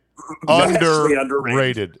underrated.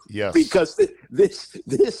 Underrated, yes. Because this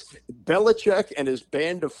Belichick and his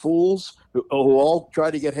band of fools who all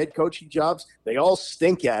try to get head coaching jobs, they all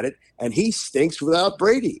stink at it, and he stinks without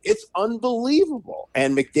Brady. It's unbelievable.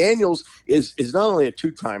 And McDaniels is not only a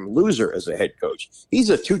two-time loser as a head coach,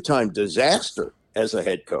 he's a two-time disaster as a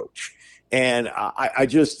head coach. And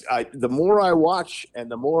the more I watch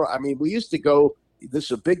and the more, I mean, we used to go, this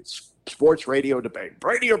is a big sports radio debate,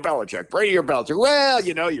 Brady or Belichick, Brady or Belichick. Well,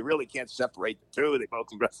 you really can't separate the two. They both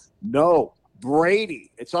can. No, Brady.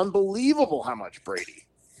 It's unbelievable how much Brady.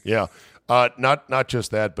 Yeah. Not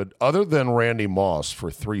just that, but other than Randy Moss for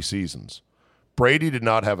 3 seasons, Brady did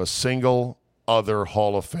not have a single other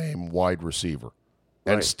Hall of Fame wide receiver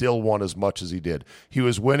and still won as much as he did. He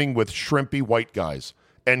was winning with shrimpy white guys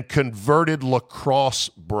and converted lacrosse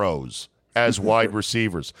bros as wide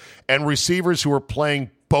receivers, and receivers who were playing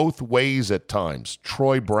both ways at times.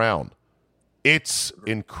 Troy Brown. It's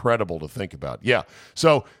incredible to think about. Yeah.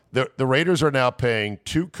 So the Raiders are now paying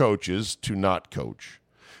 2 coaches to not coach.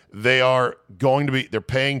 They're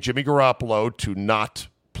paying Jimmy Garoppolo to not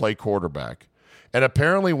play quarterback. And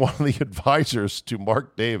apparently one of the advisors to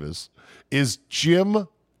Mark Davis is Jim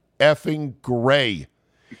effing Gray.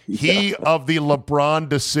 He of the LeBron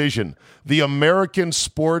decision, the American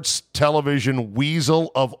sports television weasel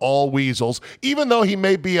of all weasels. Even though he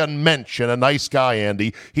may be a mensch and a nice guy,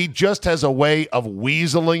 Andy, he just has a way of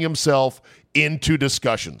weaseling himself into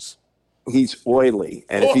discussions. He's oily,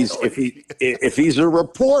 and if he's a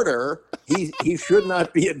reporter, he should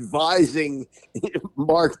not be advising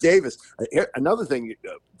Mark Davis. Another thing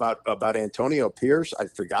about Antonio Pierce,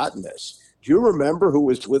 I'd forgotten this. Do you remember who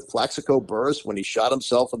was with Plaxico Burress when he shot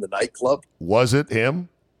himself in the nightclub? Was it him?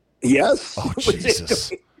 Yes. Oh,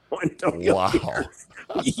 Jesus. Wow. Pierce.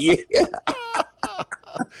 Yeah.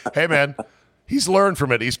 Hey, man, he's learned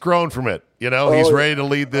from it. He's grown from it. He's ready to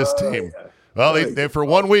lead this team. Yeah. Well, they for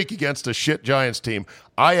 1 week against a shit Giants team.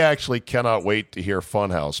 I actually cannot wait to hear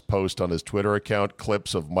Funhouse post on his Twitter account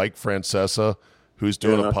clips of Mike Francesa, who's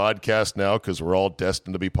doing a podcast now because we're all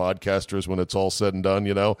destined to be podcasters when it's all said and done,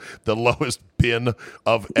 the lowest bin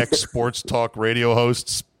of ex-sports talk radio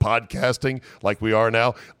hosts podcasting like we are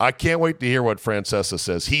now. I can't wait to hear what Francesa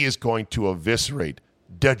says. He is going to eviscerate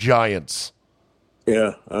the Giants.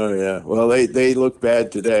 Yeah. Oh, yeah. Well, they look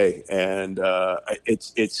bad today, and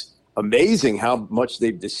it's amazing how much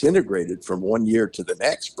they've disintegrated from one year to the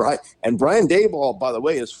next. And Brian Daboll, by the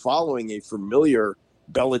way, is following a familiar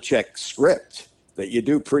Belichick script that you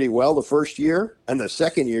do pretty well the first year, and the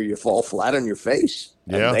second year you fall flat on your face.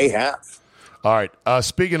 And they have. All right.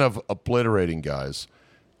 Speaking of obliterating guys,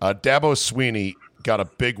 Dabo Swinney got a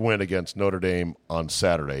big win against Notre Dame on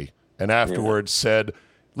Saturday, and afterwards said,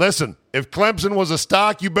 listen, if Clemson was a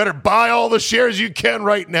stock, you better buy all the shares you can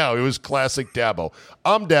right now. It was classic Dabo.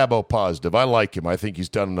 I'm Dabo positive. I like him. I think he's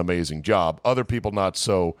done an amazing job. Other people not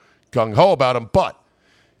so gung-ho about him, but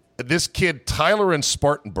this kid, Tyler in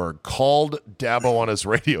Spartanburg, called Dabo on his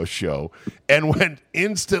radio show and went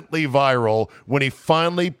instantly viral when he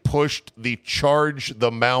finally pushed the charge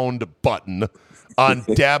the mound button on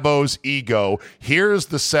Dabo's ego. Here's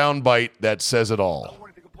the soundbite that says it all. I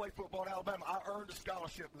wanted to go play football in Alabama. I earned a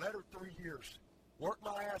scholarship, lettered 3 years, worked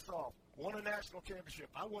my ass off, won a national championship.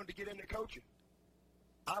 I wanted to get into coaching.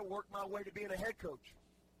 I worked my way to being a head coach.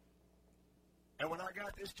 And when I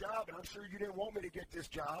got this job, and I'm sure you didn't want me to get this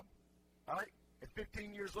job, all right, and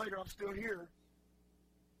 15 years later, I'm still here,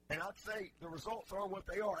 and I'd say the results are what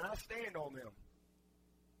they are, and I stand on them.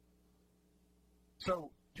 So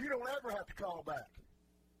you don't ever have to call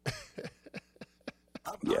back.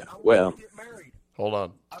 I wanted to get married. Hold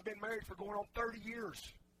on. I've been married for going on 30 years.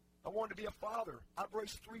 I wanted to be a father. I've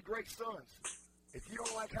raised 3 great sons. If you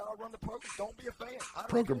don't like how I run the program, don't be a fan. I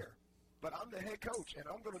don't care. But I'm the head coach, and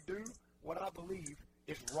I'm going to do what I believe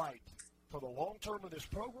is right for the long term of this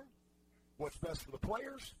program, what's best for the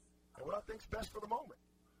players, and what I think is best for the moment.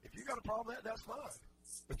 If you got a problem with that, that's fine.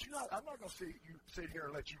 But I'm not going to sit here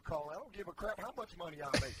and let you call. I don't give a crap how much money I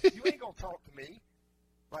make. You ain't going to talk to me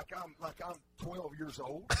like I'm 12 years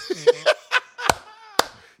old.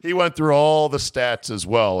 He went through all the stats as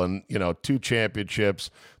well, and 2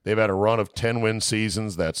 championships. They've had a run of 10-win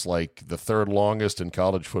seasons. That's like the 3rd longest in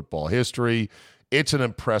college football history. It's an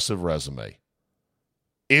impressive resume.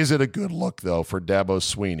 Is it a good look, though, for Dabo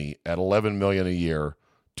Swinney at $11 million a year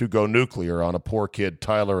to go nuclear on a poor kid,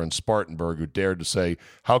 Tyler in Spartanburg, who dared to say,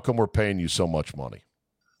 how come we're paying you so much money?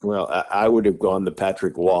 Well, I would have gone the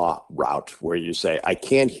Patrick Waugh route where you say, I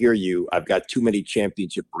can't hear you. I've got too many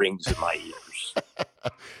championship rings in my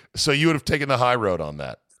ears. So you would have taken the high road on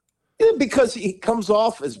that. Yeah, because he comes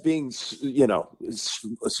off as being,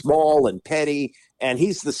 small and petty. And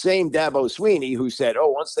he's the same Dabo Sweeney who said,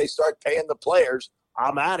 once they start paying the players,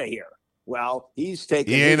 I'm out of here. Well, he's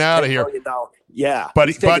taking he ain't out of here. Yeah, but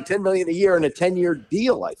he's taking $10 million a year in a 10-year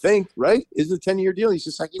deal, I think, right? Is it a 10-year deal? He's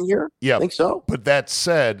the second year? Yeah. I think so. But that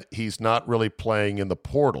said, he's not really playing in the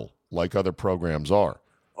portal like other programs are.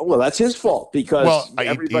 Oh, well, that's his fault because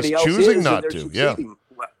everybody he's else choosing is, not and to. Succeeding.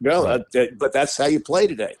 Yeah. Well, right. But that's how you play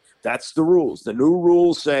today. That's the rules. The new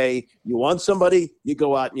rules say you want somebody, you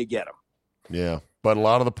go out and you get them. Yeah. But a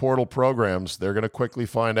lot of the portal programs, they're going to quickly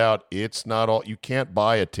find out it's not all. You can't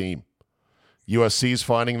buy a team. USC's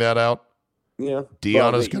finding that out. Yeah.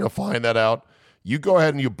 Deion is going to find that out. You go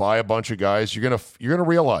ahead and you buy a bunch of guys, you're going to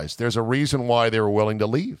realize there's a reason why they were willing to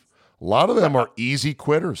leave. A lot of them are easy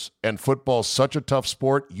quitters, and football's such a tough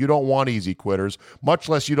sport. You don't want easy quitters, much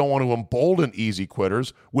less you don't want to embolden easy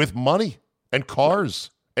quitters with money and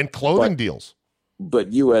cars and clothing deals.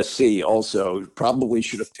 But USC also probably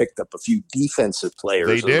should have picked up a few defensive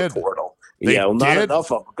players in the portal. They not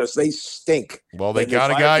enough of them because they stink. Well, they got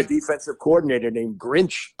a guy, defensive coordinator named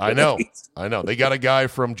Grinch. I know. They got a guy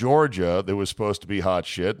from Georgia that was supposed to be hot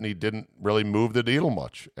shit, and he didn't really move the needle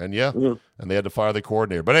much. And and they had to fire the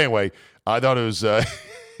coordinator. But anyway, I thought it was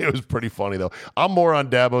it was pretty funny though. I'm more on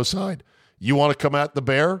Dabo's side. You want to come at the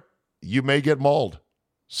bear, you may get mauled.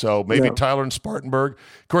 So maybe Tyler in Spartanburg.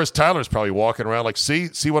 Of course, Tyler's probably walking around like, see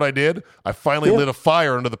what I did? I finally lit a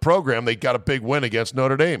fire under the program. They got a big win against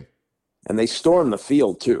Notre Dame. And they stormed the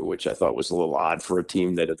field, too, which I thought was a little odd for a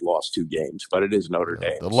team that had lost 2 games. But it is Notre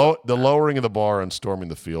Dame. The lowering of the bar and storming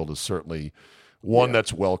the field is certainly one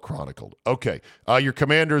that's well chronicled. Okay. Your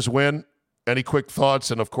Commanders win. Any quick thoughts?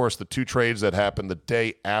 And, of course, the 2 trades that happened the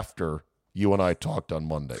day after you and I talked on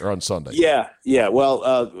Monday or on Sunday. Yeah. Well,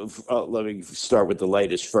 let me start with the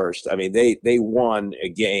latest first. I mean, they won a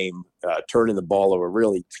game turning the ball over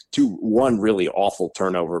one really awful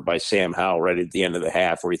turnover by Sam Howell right at the end of the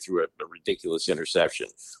half where he threw a ridiculous interception.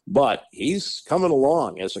 But he's coming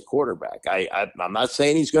along as a quarterback. I'm not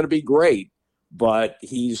saying he's going to be great, but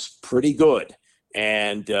he's pretty good.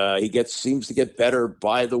 And he seems to get better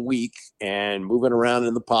by the week and moving around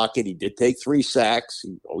in the pocket. He did take 3 sacks.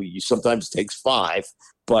 He sometimes takes 5,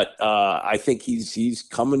 but I think he's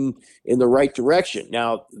coming in the right direction.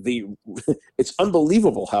 Now, it's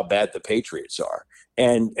unbelievable how bad the Patriots are.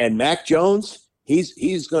 And Mac Jones,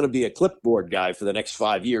 he's going to be a clipboard guy for the next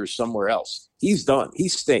 5 years somewhere else. He's done. He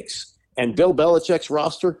stinks. And Bill Belichick's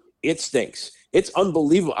roster, it stinks. It's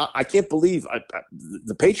unbelievable. I can't believe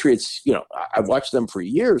the Patriots, I've watched them for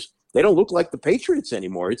years. They don't look like the Patriots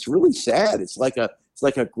anymore. It's really sad. It's like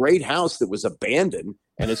a great house that was abandoned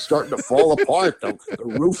and it's starting to fall apart. The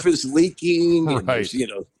roof is leaking. And there's,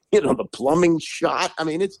 the plumbing shot. I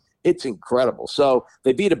mean, it's incredible. So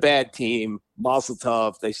they beat a bad team, Mazel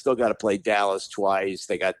Tov. They still got to play Dallas twice.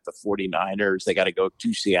 They got the 49ers. They got to go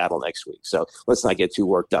to Seattle next week. So let's not get too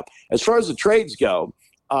worked up. As far as the trades go,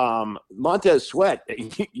 Montez Sweat,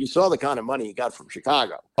 you saw the kind of money he got from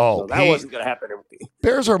Chicago. So that wasn't going to happen.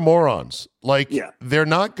 Bears are morons. They're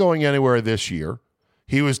not going anywhere this year.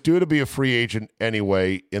 He was due to be a free agent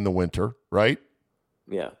anyway in the winter, right?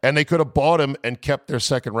 Yeah. And they could have bought him and kept their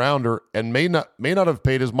second rounder and may not have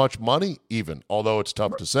paid as much money even, although it's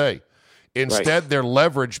tough to say. Instead, they're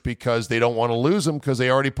leveraged because they don't want to lose him because they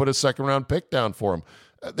already put a second round pick down for him.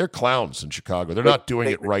 They're clowns in Chicago. They're not doing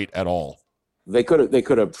it right at all. They could have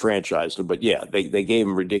franchised him, but they gave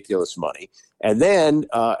him ridiculous money. And then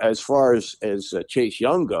as far as Chase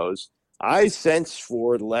Young goes, I sense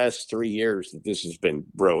for the last 3 years that this has been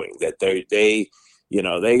brewing, that they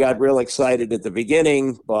got real excited at the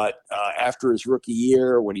beginning, but after his rookie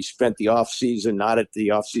year, when he spent the offseason, not at the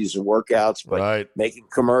offseason workouts, but making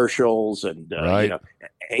commercials and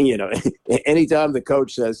anytime the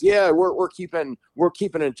coach says, we're keeping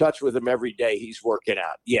in touch with him every day, he's working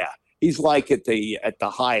out. Yeah. He's like at the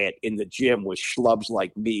Hyatt in the gym with schlubs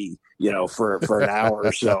like me, for an hour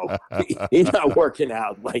or so. He's not working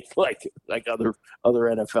out like other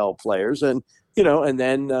NFL players, and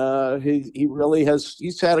then he really has.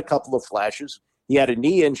 He's had a couple of flashes. He had a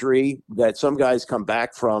knee injury that some guys come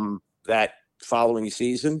back from that following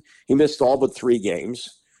season. He missed all but 3 games.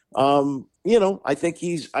 I think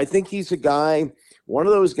he's a guy, one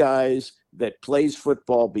of those guys that plays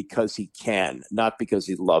football because he can, not because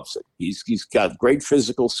he loves it. He's got great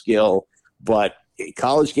physical skill, but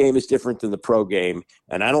college game is different than the pro game,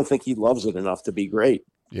 and I don't think he loves it enough to be great.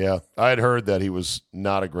 Yeah, I had heard that he was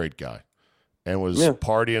not a great guy and was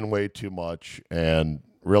partying way too much and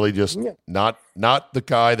really just not the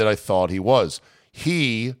guy that I thought he was.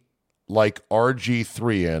 He, like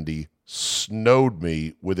RG3, Andy, snowed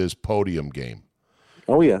me with his podium game.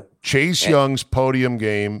 Oh, yeah. Chase Young's podium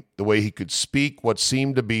game, the way he could speak what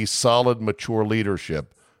seemed to be solid, mature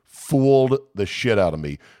leadership, fooled the shit out of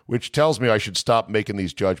me, which tells me I should stop making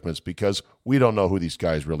these judgments because we don't know who these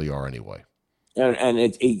guys really are anyway. And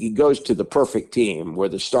it goes to the perfect team where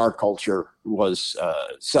the star culture was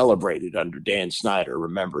celebrated under Dan Snyder.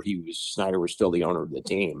 Remember, Snyder was still the owner of the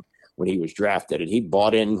team when he was drafted, and he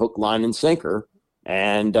bought in hook, line, and sinker.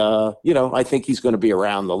 And, I think he's going to be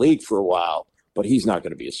around the league for a while, but he's not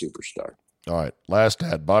going to be a superstar. All right. Last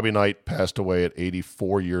ad. Bobby Knight passed away at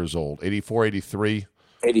 84 years old. 84, 83?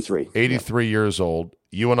 83. 83 years old.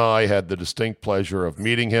 You and I had the distinct pleasure of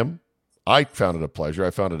meeting him. I found it a pleasure.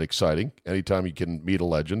 I found it exciting. Anytime you can meet a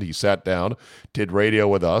legend. He sat down, did radio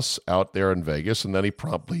with us out there in Vegas, and then he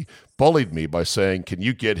promptly bullied me by saying, can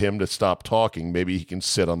you get him to stop talking? Maybe he can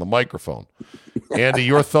sit on the microphone. Andy,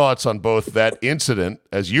 your thoughts on both that incident,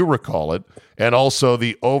 as you recall it, and also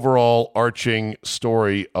the overall arching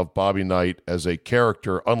story of Bobby Knight as a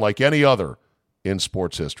character unlike any other in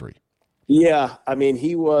sports history? Yeah, I mean,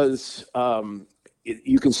 he was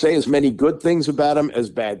you can say as many good things about him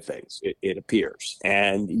as bad things, it appears.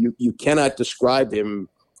 And you cannot describe him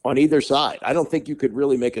on either side. I don't think you could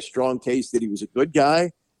really make a strong case that he was a good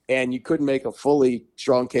guy, and you couldn't make a fully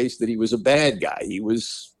strong case that he was a bad guy. He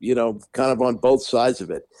was, kind of on both sides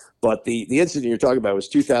of it. But the incident you're talking about was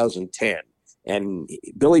 2010. And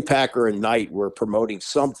Billy Packer and Knight were promoting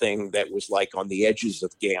something that was like on the edges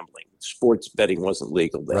of gambling. Sports betting wasn't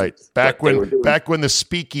legal then. Right. Back when the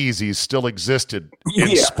speakeasies still existed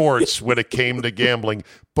in sports when it came to gambling.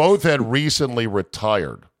 Both had recently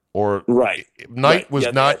retired. Or Knight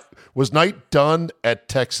was Knight done at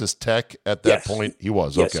Texas Tech at that point? He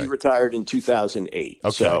was. Yes, okay. He retired in 2008.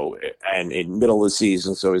 Okay. So, and in middle of the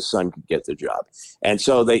season, so his son could get the job. And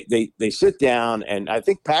so they sit down, and I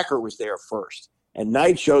think Packer was there first, and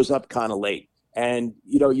Knight shows up kind of late. And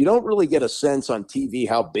you don't really get a sense on TV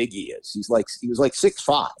how big he is. He was like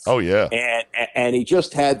 6'5". Oh yeah. And he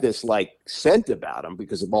just had this like scent about him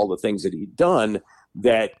because of all the things that he'd done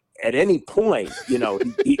that. At any point,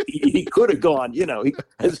 he could have gone,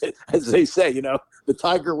 as they say, the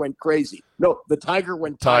tiger went crazy. No, the tiger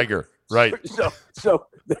went tiger. Right. So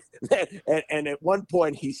and at one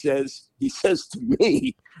point he says to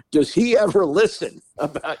me, does he ever listen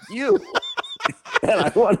about you? And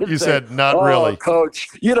I wanted to say, said, not really. Coach,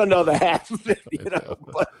 you don't know the half of it,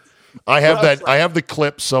 but I have the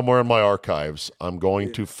clip somewhere in my archives. I'm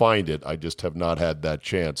going to find it. I just have not had that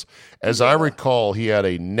chance. As I recall, he had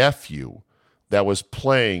a nephew that was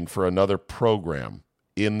playing for another program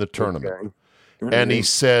in the tournament. Okay. And he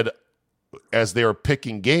said, as they were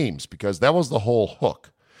picking games, because that was the whole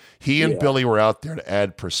hook, he and Billy were out there to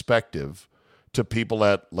add perspective to people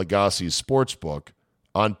at Legacy's Sportsbook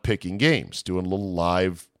on picking games, doing little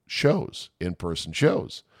live shows, in-person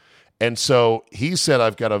shows. And so he said,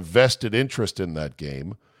 I've got a vested interest in that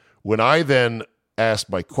game. When I then asked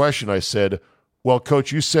my question, I said, well,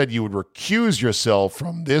 Coach, you said you would recuse yourself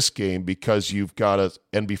from this game because you've got to,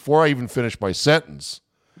 and before I even finished my sentence,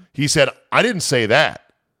 he said, I didn't say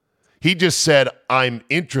that. He just said, I'm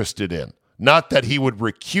interested in, not that he would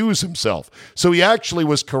recuse himself. So he actually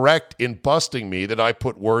was correct in busting me that I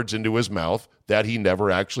put words into his mouth that he never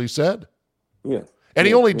actually said. Yeah. And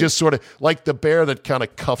he only just sort of, like the bear that kind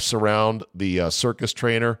of cuffs around the circus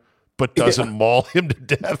trainer, but doesn't maul him to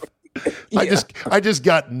death. I just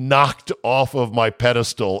got knocked off of my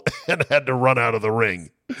pedestal and had to run out of the ring.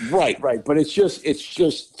 Right. But it's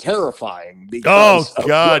just terrifying because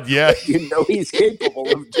he's capable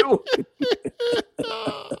of doing.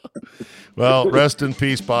 Well, rest in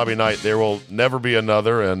peace, Bobby Knight. There will never be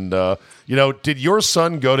another. And did your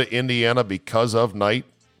son go to Indiana because of Knight?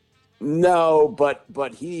 No,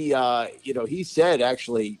 but he he said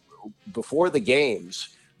actually before the games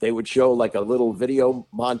they would show like a little video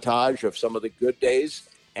montage of some of the good days,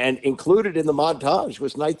 and included in the montage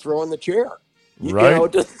was Knight throwing the chair. Right.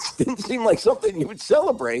 It didn't seem like something you would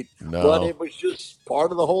celebrate, but it was just part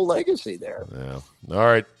of the whole legacy there. Yeah. All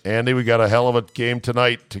right, Andy, we got a hell of a game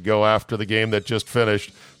tonight to go after the game that just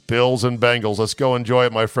finished. Bills and Bengals. Let's go enjoy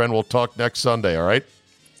it, my friend. We'll talk next Sunday, all right?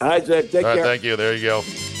 All right, Zeb. Take care. Thank you. There you go.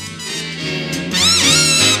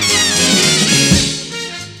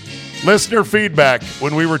 Listener feedback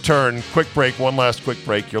when we return. Quick break, one last quick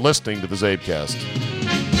break. You're listening to the Zabecast.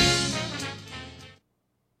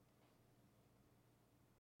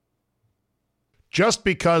 Just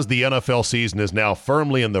because the NFL season is now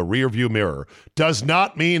firmly in the rearview mirror does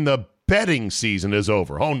not mean the betting season is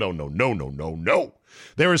over. Oh, no, no, no, no, no, no.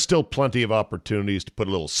 There is still plenty of opportunities to put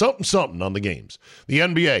a little something on the games. The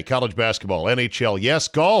NBA, college basketball, NHL, yes,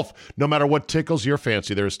 golf. No matter what tickles your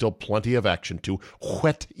fancy, there is still plenty of action to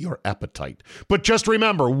whet your appetite. But just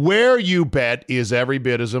remember, where you bet is every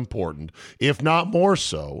bit as important, if not more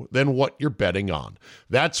so, than what you're betting on.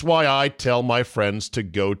 That's why I tell my friends to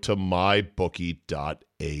go to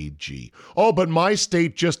mybookie.ag. Oh, but my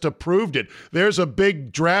state just approved it. There's a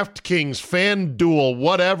big DraftKings FanDuel,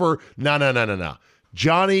 whatever. No.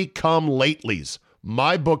 Johnny come latelys.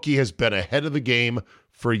 My bookie has been ahead of the game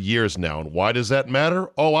for years now. And why does that matter?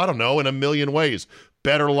 Oh, I don't know, in a million ways.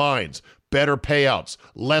 Better lines, better payouts,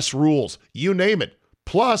 less rules, you name it.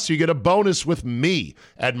 Plus, you get a bonus with me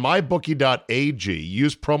at mybookie.ag.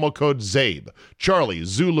 Use promo code ZABE, Charlie,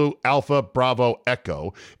 Zulu, Alpha, Bravo,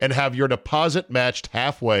 Echo, and have your deposit matched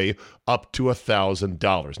halfway up to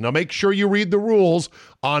 $1,000. Now, make sure you read the rules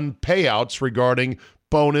on payouts regarding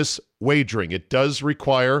bonus wagering. It does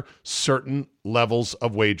require certain levels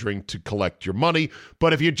of wagering to collect your money,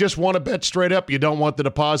 but if you just want to bet straight up, you don't want the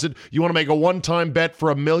deposit, you want to make a one-time bet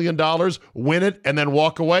for $1 million, win it, and then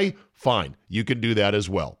walk away, fine. You can do that as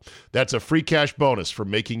well. That's a free cash bonus for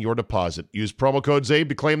making your deposit. Use promo code ZABE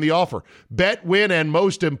to claim the offer. Bet, win, and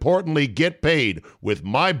most importantly, get paid with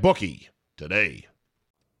MyBookie today.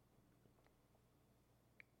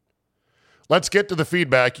 Let's get to the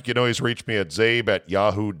feedback. You can always reach me at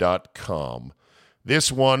zabe@yahoo.com.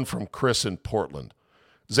 This one from Chris in Portland.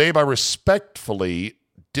 Zabe, I respectfully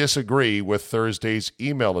disagree with Thursday's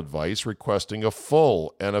email advice requesting a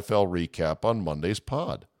full NFL recap on Monday's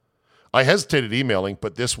pod. I hesitated emailing,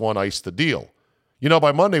 but this one iced the deal. You know,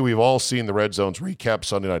 by Monday, we've all seen the Red Zone's recap,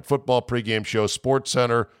 Sunday Night Football, pregame show, Sports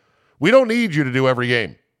Center. We don't need you to do every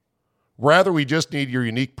game. Rather, we just need your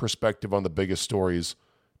unique perspective on the biggest stories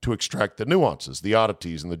to extract the nuances, the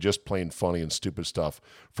oddities, and the just plain funny and stupid stuff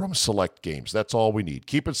from select games. That's all we need.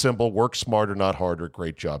 Keep it simple. Work smarter, not harder.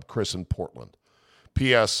 Great job. Chris in Portland.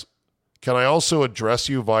 P.S. Can I also address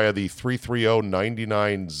you via the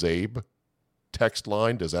 330-99-ZABE text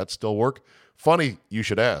line? Does that still work? Funny you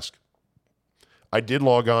should ask. I did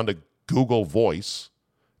log on to Google Voice,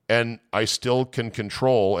 and I still can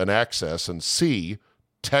control and access and see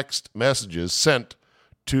text messages sent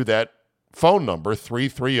to that phone number,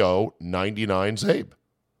 330-99-ZABE.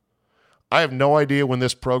 I have no idea when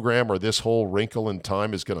this program or this whole wrinkle in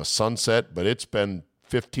time is going to sunset, but it's been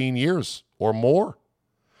 15 years or more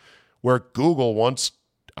where Google once,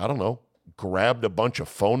 grabbed a bunch of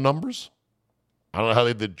phone numbers. I don't know how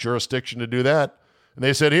they had the jurisdiction to do that. And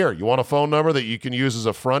they said, here, you want a phone number that you can use as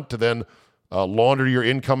a front to then launder your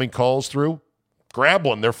incoming calls through? Grab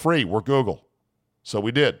one. They're free. We're Google. So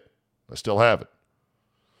we did. I still have it.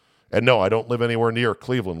 And no, I don't live anywhere near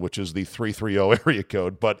Cleveland, which is the 330 area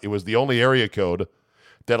code, but it was the only area code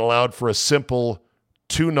that allowed for a simple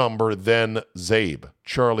two-number, then ZABE,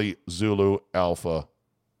 Charlie, Zulu, Alpha,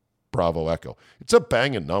 Bravo, Echo. It's a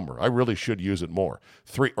banging number. I really should use it more.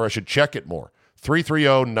 I should check it more.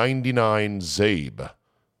 330-99-ZABE.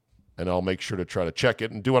 And I'll make sure to try to check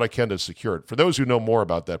it and do what I can to secure it. For those who know more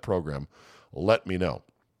about that program, let me know.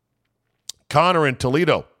 Connor in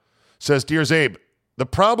Toledo says, Dear ZABE, the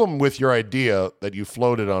problem with your idea that you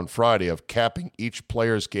floated on Friday of capping each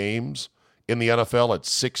player's games in the NFL at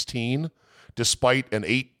 16, despite an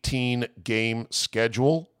 18-game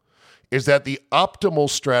schedule, is that the optimal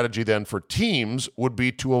strategy then for teams would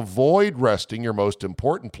be to avoid resting your most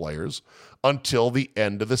important players until the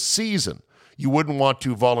end of the season. You wouldn't want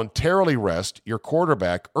to voluntarily rest your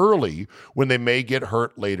quarterback early when they may get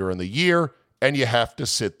hurt later in the year, and you have to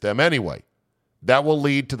sit them anyway. That will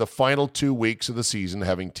lead to the final 2 weeks of the season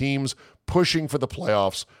having teams pushing for the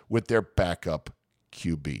playoffs with their backup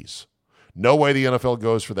QBs. No way the NFL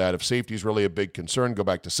goes for that. If safety is really a big concern, go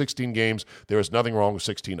back to 16 games. There is nothing wrong with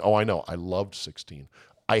 16. Oh, I know. I loved 16.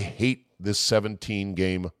 I hate this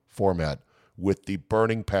 17-game format with the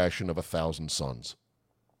burning passion of 1,000 suns.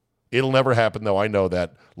 It'll never happen, though. I know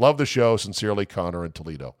that. Love the show. Sincerely, Connor in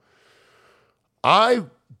Toledo. I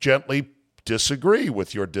gently disagree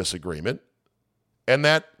with your disagreement, and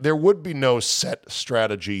that there would be no set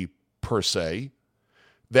strategy per se,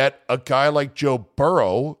 that a guy like Joe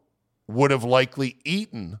Burrow would have likely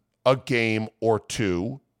eaten a game or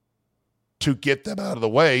two to get them out of the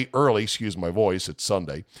way early. Excuse my voice, it's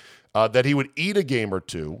Sunday. That he would eat a game or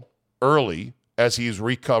two early as he's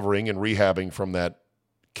recovering and rehabbing from that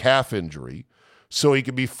calf injury so he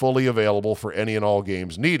could be fully available for any and all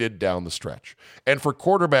games needed down the stretch. And for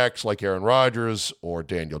quarterbacks like Aaron Rodgers or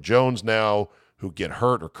Daniel Jones now, who get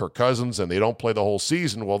hurt, or Kirk Cousins, and they don't play the whole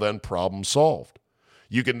season, well, then problem solved.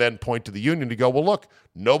 You can then point to the union to go, well, look,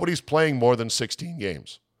 nobody's playing more than 16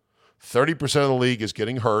 games. 30% of the league is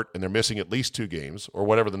getting hurt, and they're missing at least 2 games, or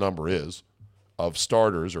whatever the number is, of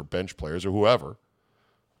starters or bench players or whoever.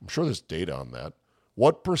 I'm sure there's data on that.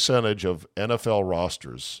 What percentage of NFL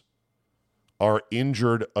rosters are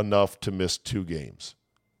injured enough to miss 2 games?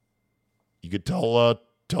 You could tell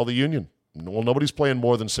the union, well, nobody's playing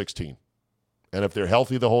more than 16. And if they're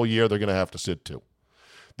healthy the whole year, they're going to have to sit 2.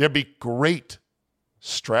 There'd be great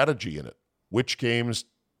strategy in it. Which games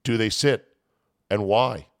do they sit and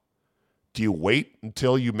why? Do you wait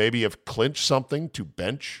until you maybe have clinched something to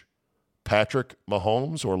bench Patrick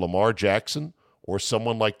Mahomes or Lamar Jackson or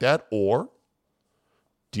someone like that? Or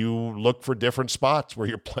do you look for different spots where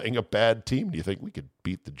you're playing a bad team? Do you think we could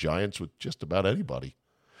beat the Giants with just about anybody?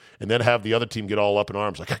 And then have the other team get all up in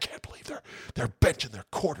arms like, I can't believe they're benching their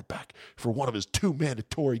quarterback for one of his 2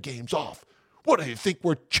 mandatory games off. What, do you think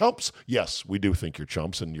we're chumps? Yes, we do think you're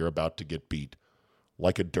chumps, and you're about to get beat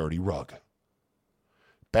like a dirty rug.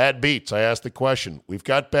 Bad beats. I asked the question. We've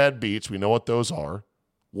got bad beats. We know what those are.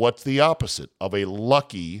 What's the opposite of a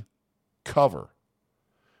lucky cover?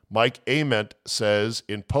 Mike Ament says,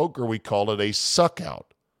 in poker, we call it a suck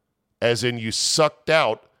out, as in you sucked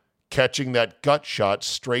out catching that gut shot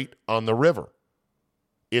straight on the river.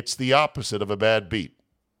 It's the opposite of a bad beat.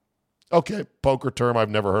 Okay, poker term. I've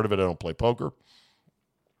never heard of it. I don't play poker.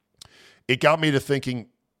 It got me to thinking,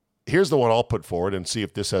 here's the one I'll put forward and see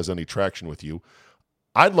if this has any traction with you.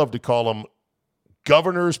 I'd love to call them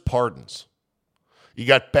governor's pardons. You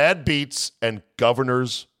got bad beats and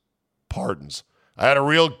governor's pardons. I had a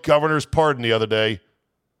real governor's pardon the other day.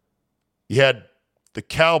 You had the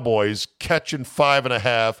Cowboys catching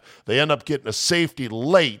 5.5. They end up getting a safety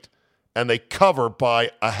late, and they cover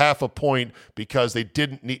by 0.5 point because they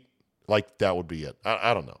didn't need, like, that would be it.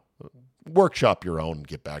 I don't know. Workshop your own and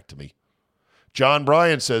get back to me. John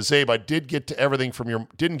Bryan says, Zabe, I didn't get to everything from your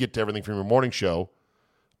morning show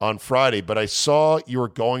on Friday, but I saw you were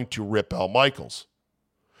going to rip Al Michaels.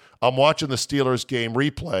 I'm watching the Steelers game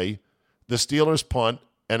replay. The Steelers punt,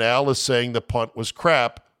 and Al is saying the punt was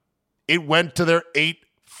crap. It went to their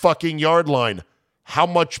 8-fucking-yard line. How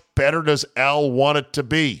much better does Al want it to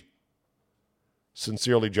be?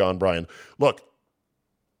 Sincerely, John Bryan. Look,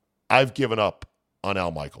 I've given up on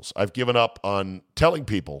Al Michaels. I've given up on telling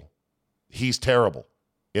people he's terrible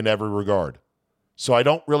in every regard. So I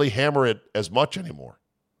don't really hammer it as much anymore.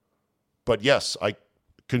 But yes, I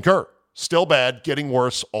concur. Still bad, getting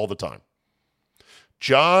worse all the time.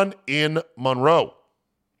 John in Monroe.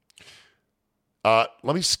 Let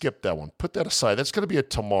me skip that one. Put that aside. That's going to be a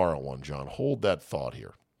tomorrow one, John. Hold that thought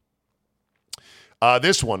here.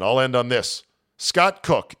 This one, I'll end on this. Scott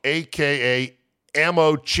Cook, a.k.a.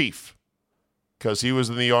 Ammo Chief, because he was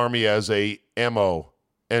in the Army as a ammo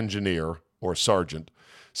engineer or sergeant,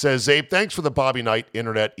 says, Zabe, thanks for the Bobby Knight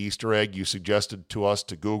internet Easter egg you suggested to us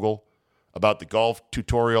to Google about the golf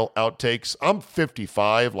tutorial outtakes. I'm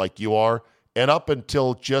 55 like you are, and up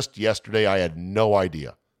until just yesterday, I had no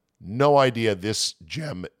idea this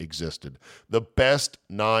gem existed. The best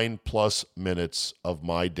 9+ minutes of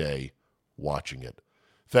my day watching it.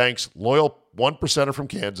 Thanks, loyal 1%er from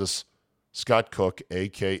Kansas, Scott Cook,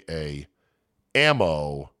 a.k.a.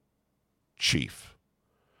 Ammo Chief.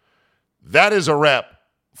 That is a wrap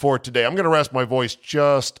for today. I'm going to rest my voice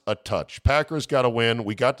just a touch. Packers got a win.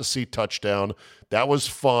 We got to see touchdown. That was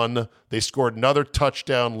fun. They scored another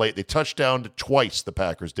touchdown late. They touchdowned twice, the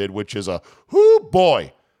Packers did, which is a,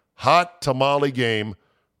 hot tamale game.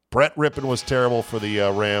 Brett Rippon was terrible for the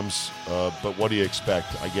Rams, but what do you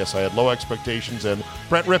expect? I guess I had low expectations, and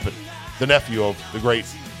Brett Rippon, the nephew of the great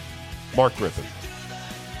Mark Rippon,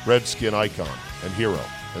 Redskin icon and hero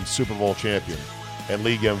and Super Bowl champion and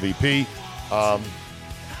league MVP,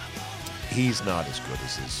 he's not as good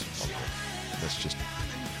as his uncle. That's just,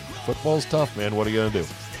 football's tough, man. What are you going to do?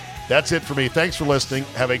 That's it for me. Thanks for listening.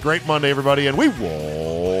 Have a great Monday, everybody, and we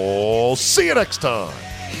will see you next time.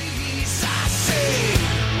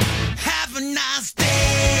 Have a nice day.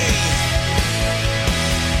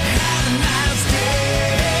 Have a nice day.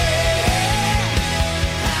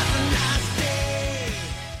 Have a nice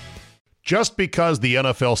day. Just because the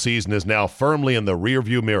NFL season is now firmly in the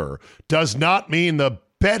rearview mirror does not mean the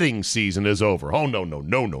betting season is over. Oh,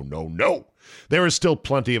 no. There is still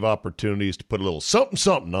plenty of opportunities to put a little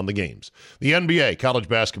something on the games. The NBA, college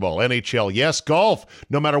basketball, NHL, yes, golf.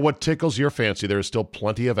 No matter what tickles your fancy, there is still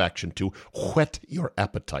plenty of action to whet your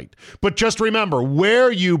appetite. But just remember,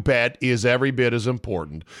 where you bet is every bit as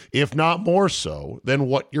important, if not more so, than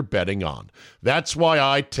what you're betting on. That's why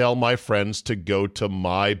I tell my friends to go to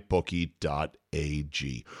mybookie.ag.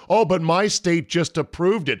 Oh, but my state just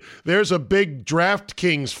approved it. There's a big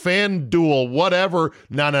DraftKings, FanDuel, whatever.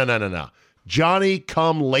 No. Johnny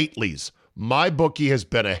come latelys. My bookie has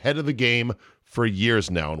been ahead of the game for years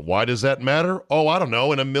now. And why does that matter? Oh, I don't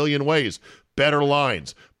know, in a million ways. Better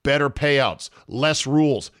lines, better payouts, less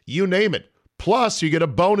rules, you name it. Plus, you get a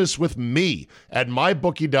bonus with me at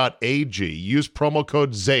mybookie.ag. Use promo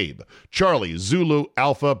code ZABE, Charlie, Zulu,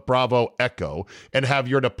 Alpha, Bravo, Echo, and have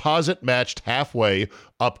your deposit matched halfway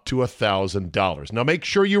up to $1,000. Now, make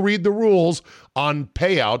sure you read the rules on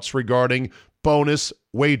payouts regarding bonus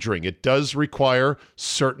wagering. It does require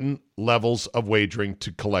certain levels of wagering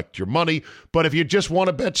to collect your money. But if you just want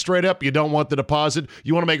to bet straight up, you don't want the deposit,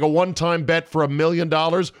 you want to make a one-time bet for $1 million,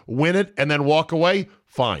 win it, and then walk away,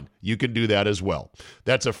 fine. You can do that as well.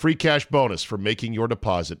 That's a free cash bonus for making your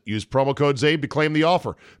deposit. Use promo code ZABE to claim the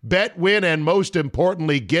offer. Bet, win, and most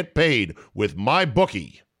importantly, get paid with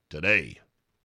MyBookie today.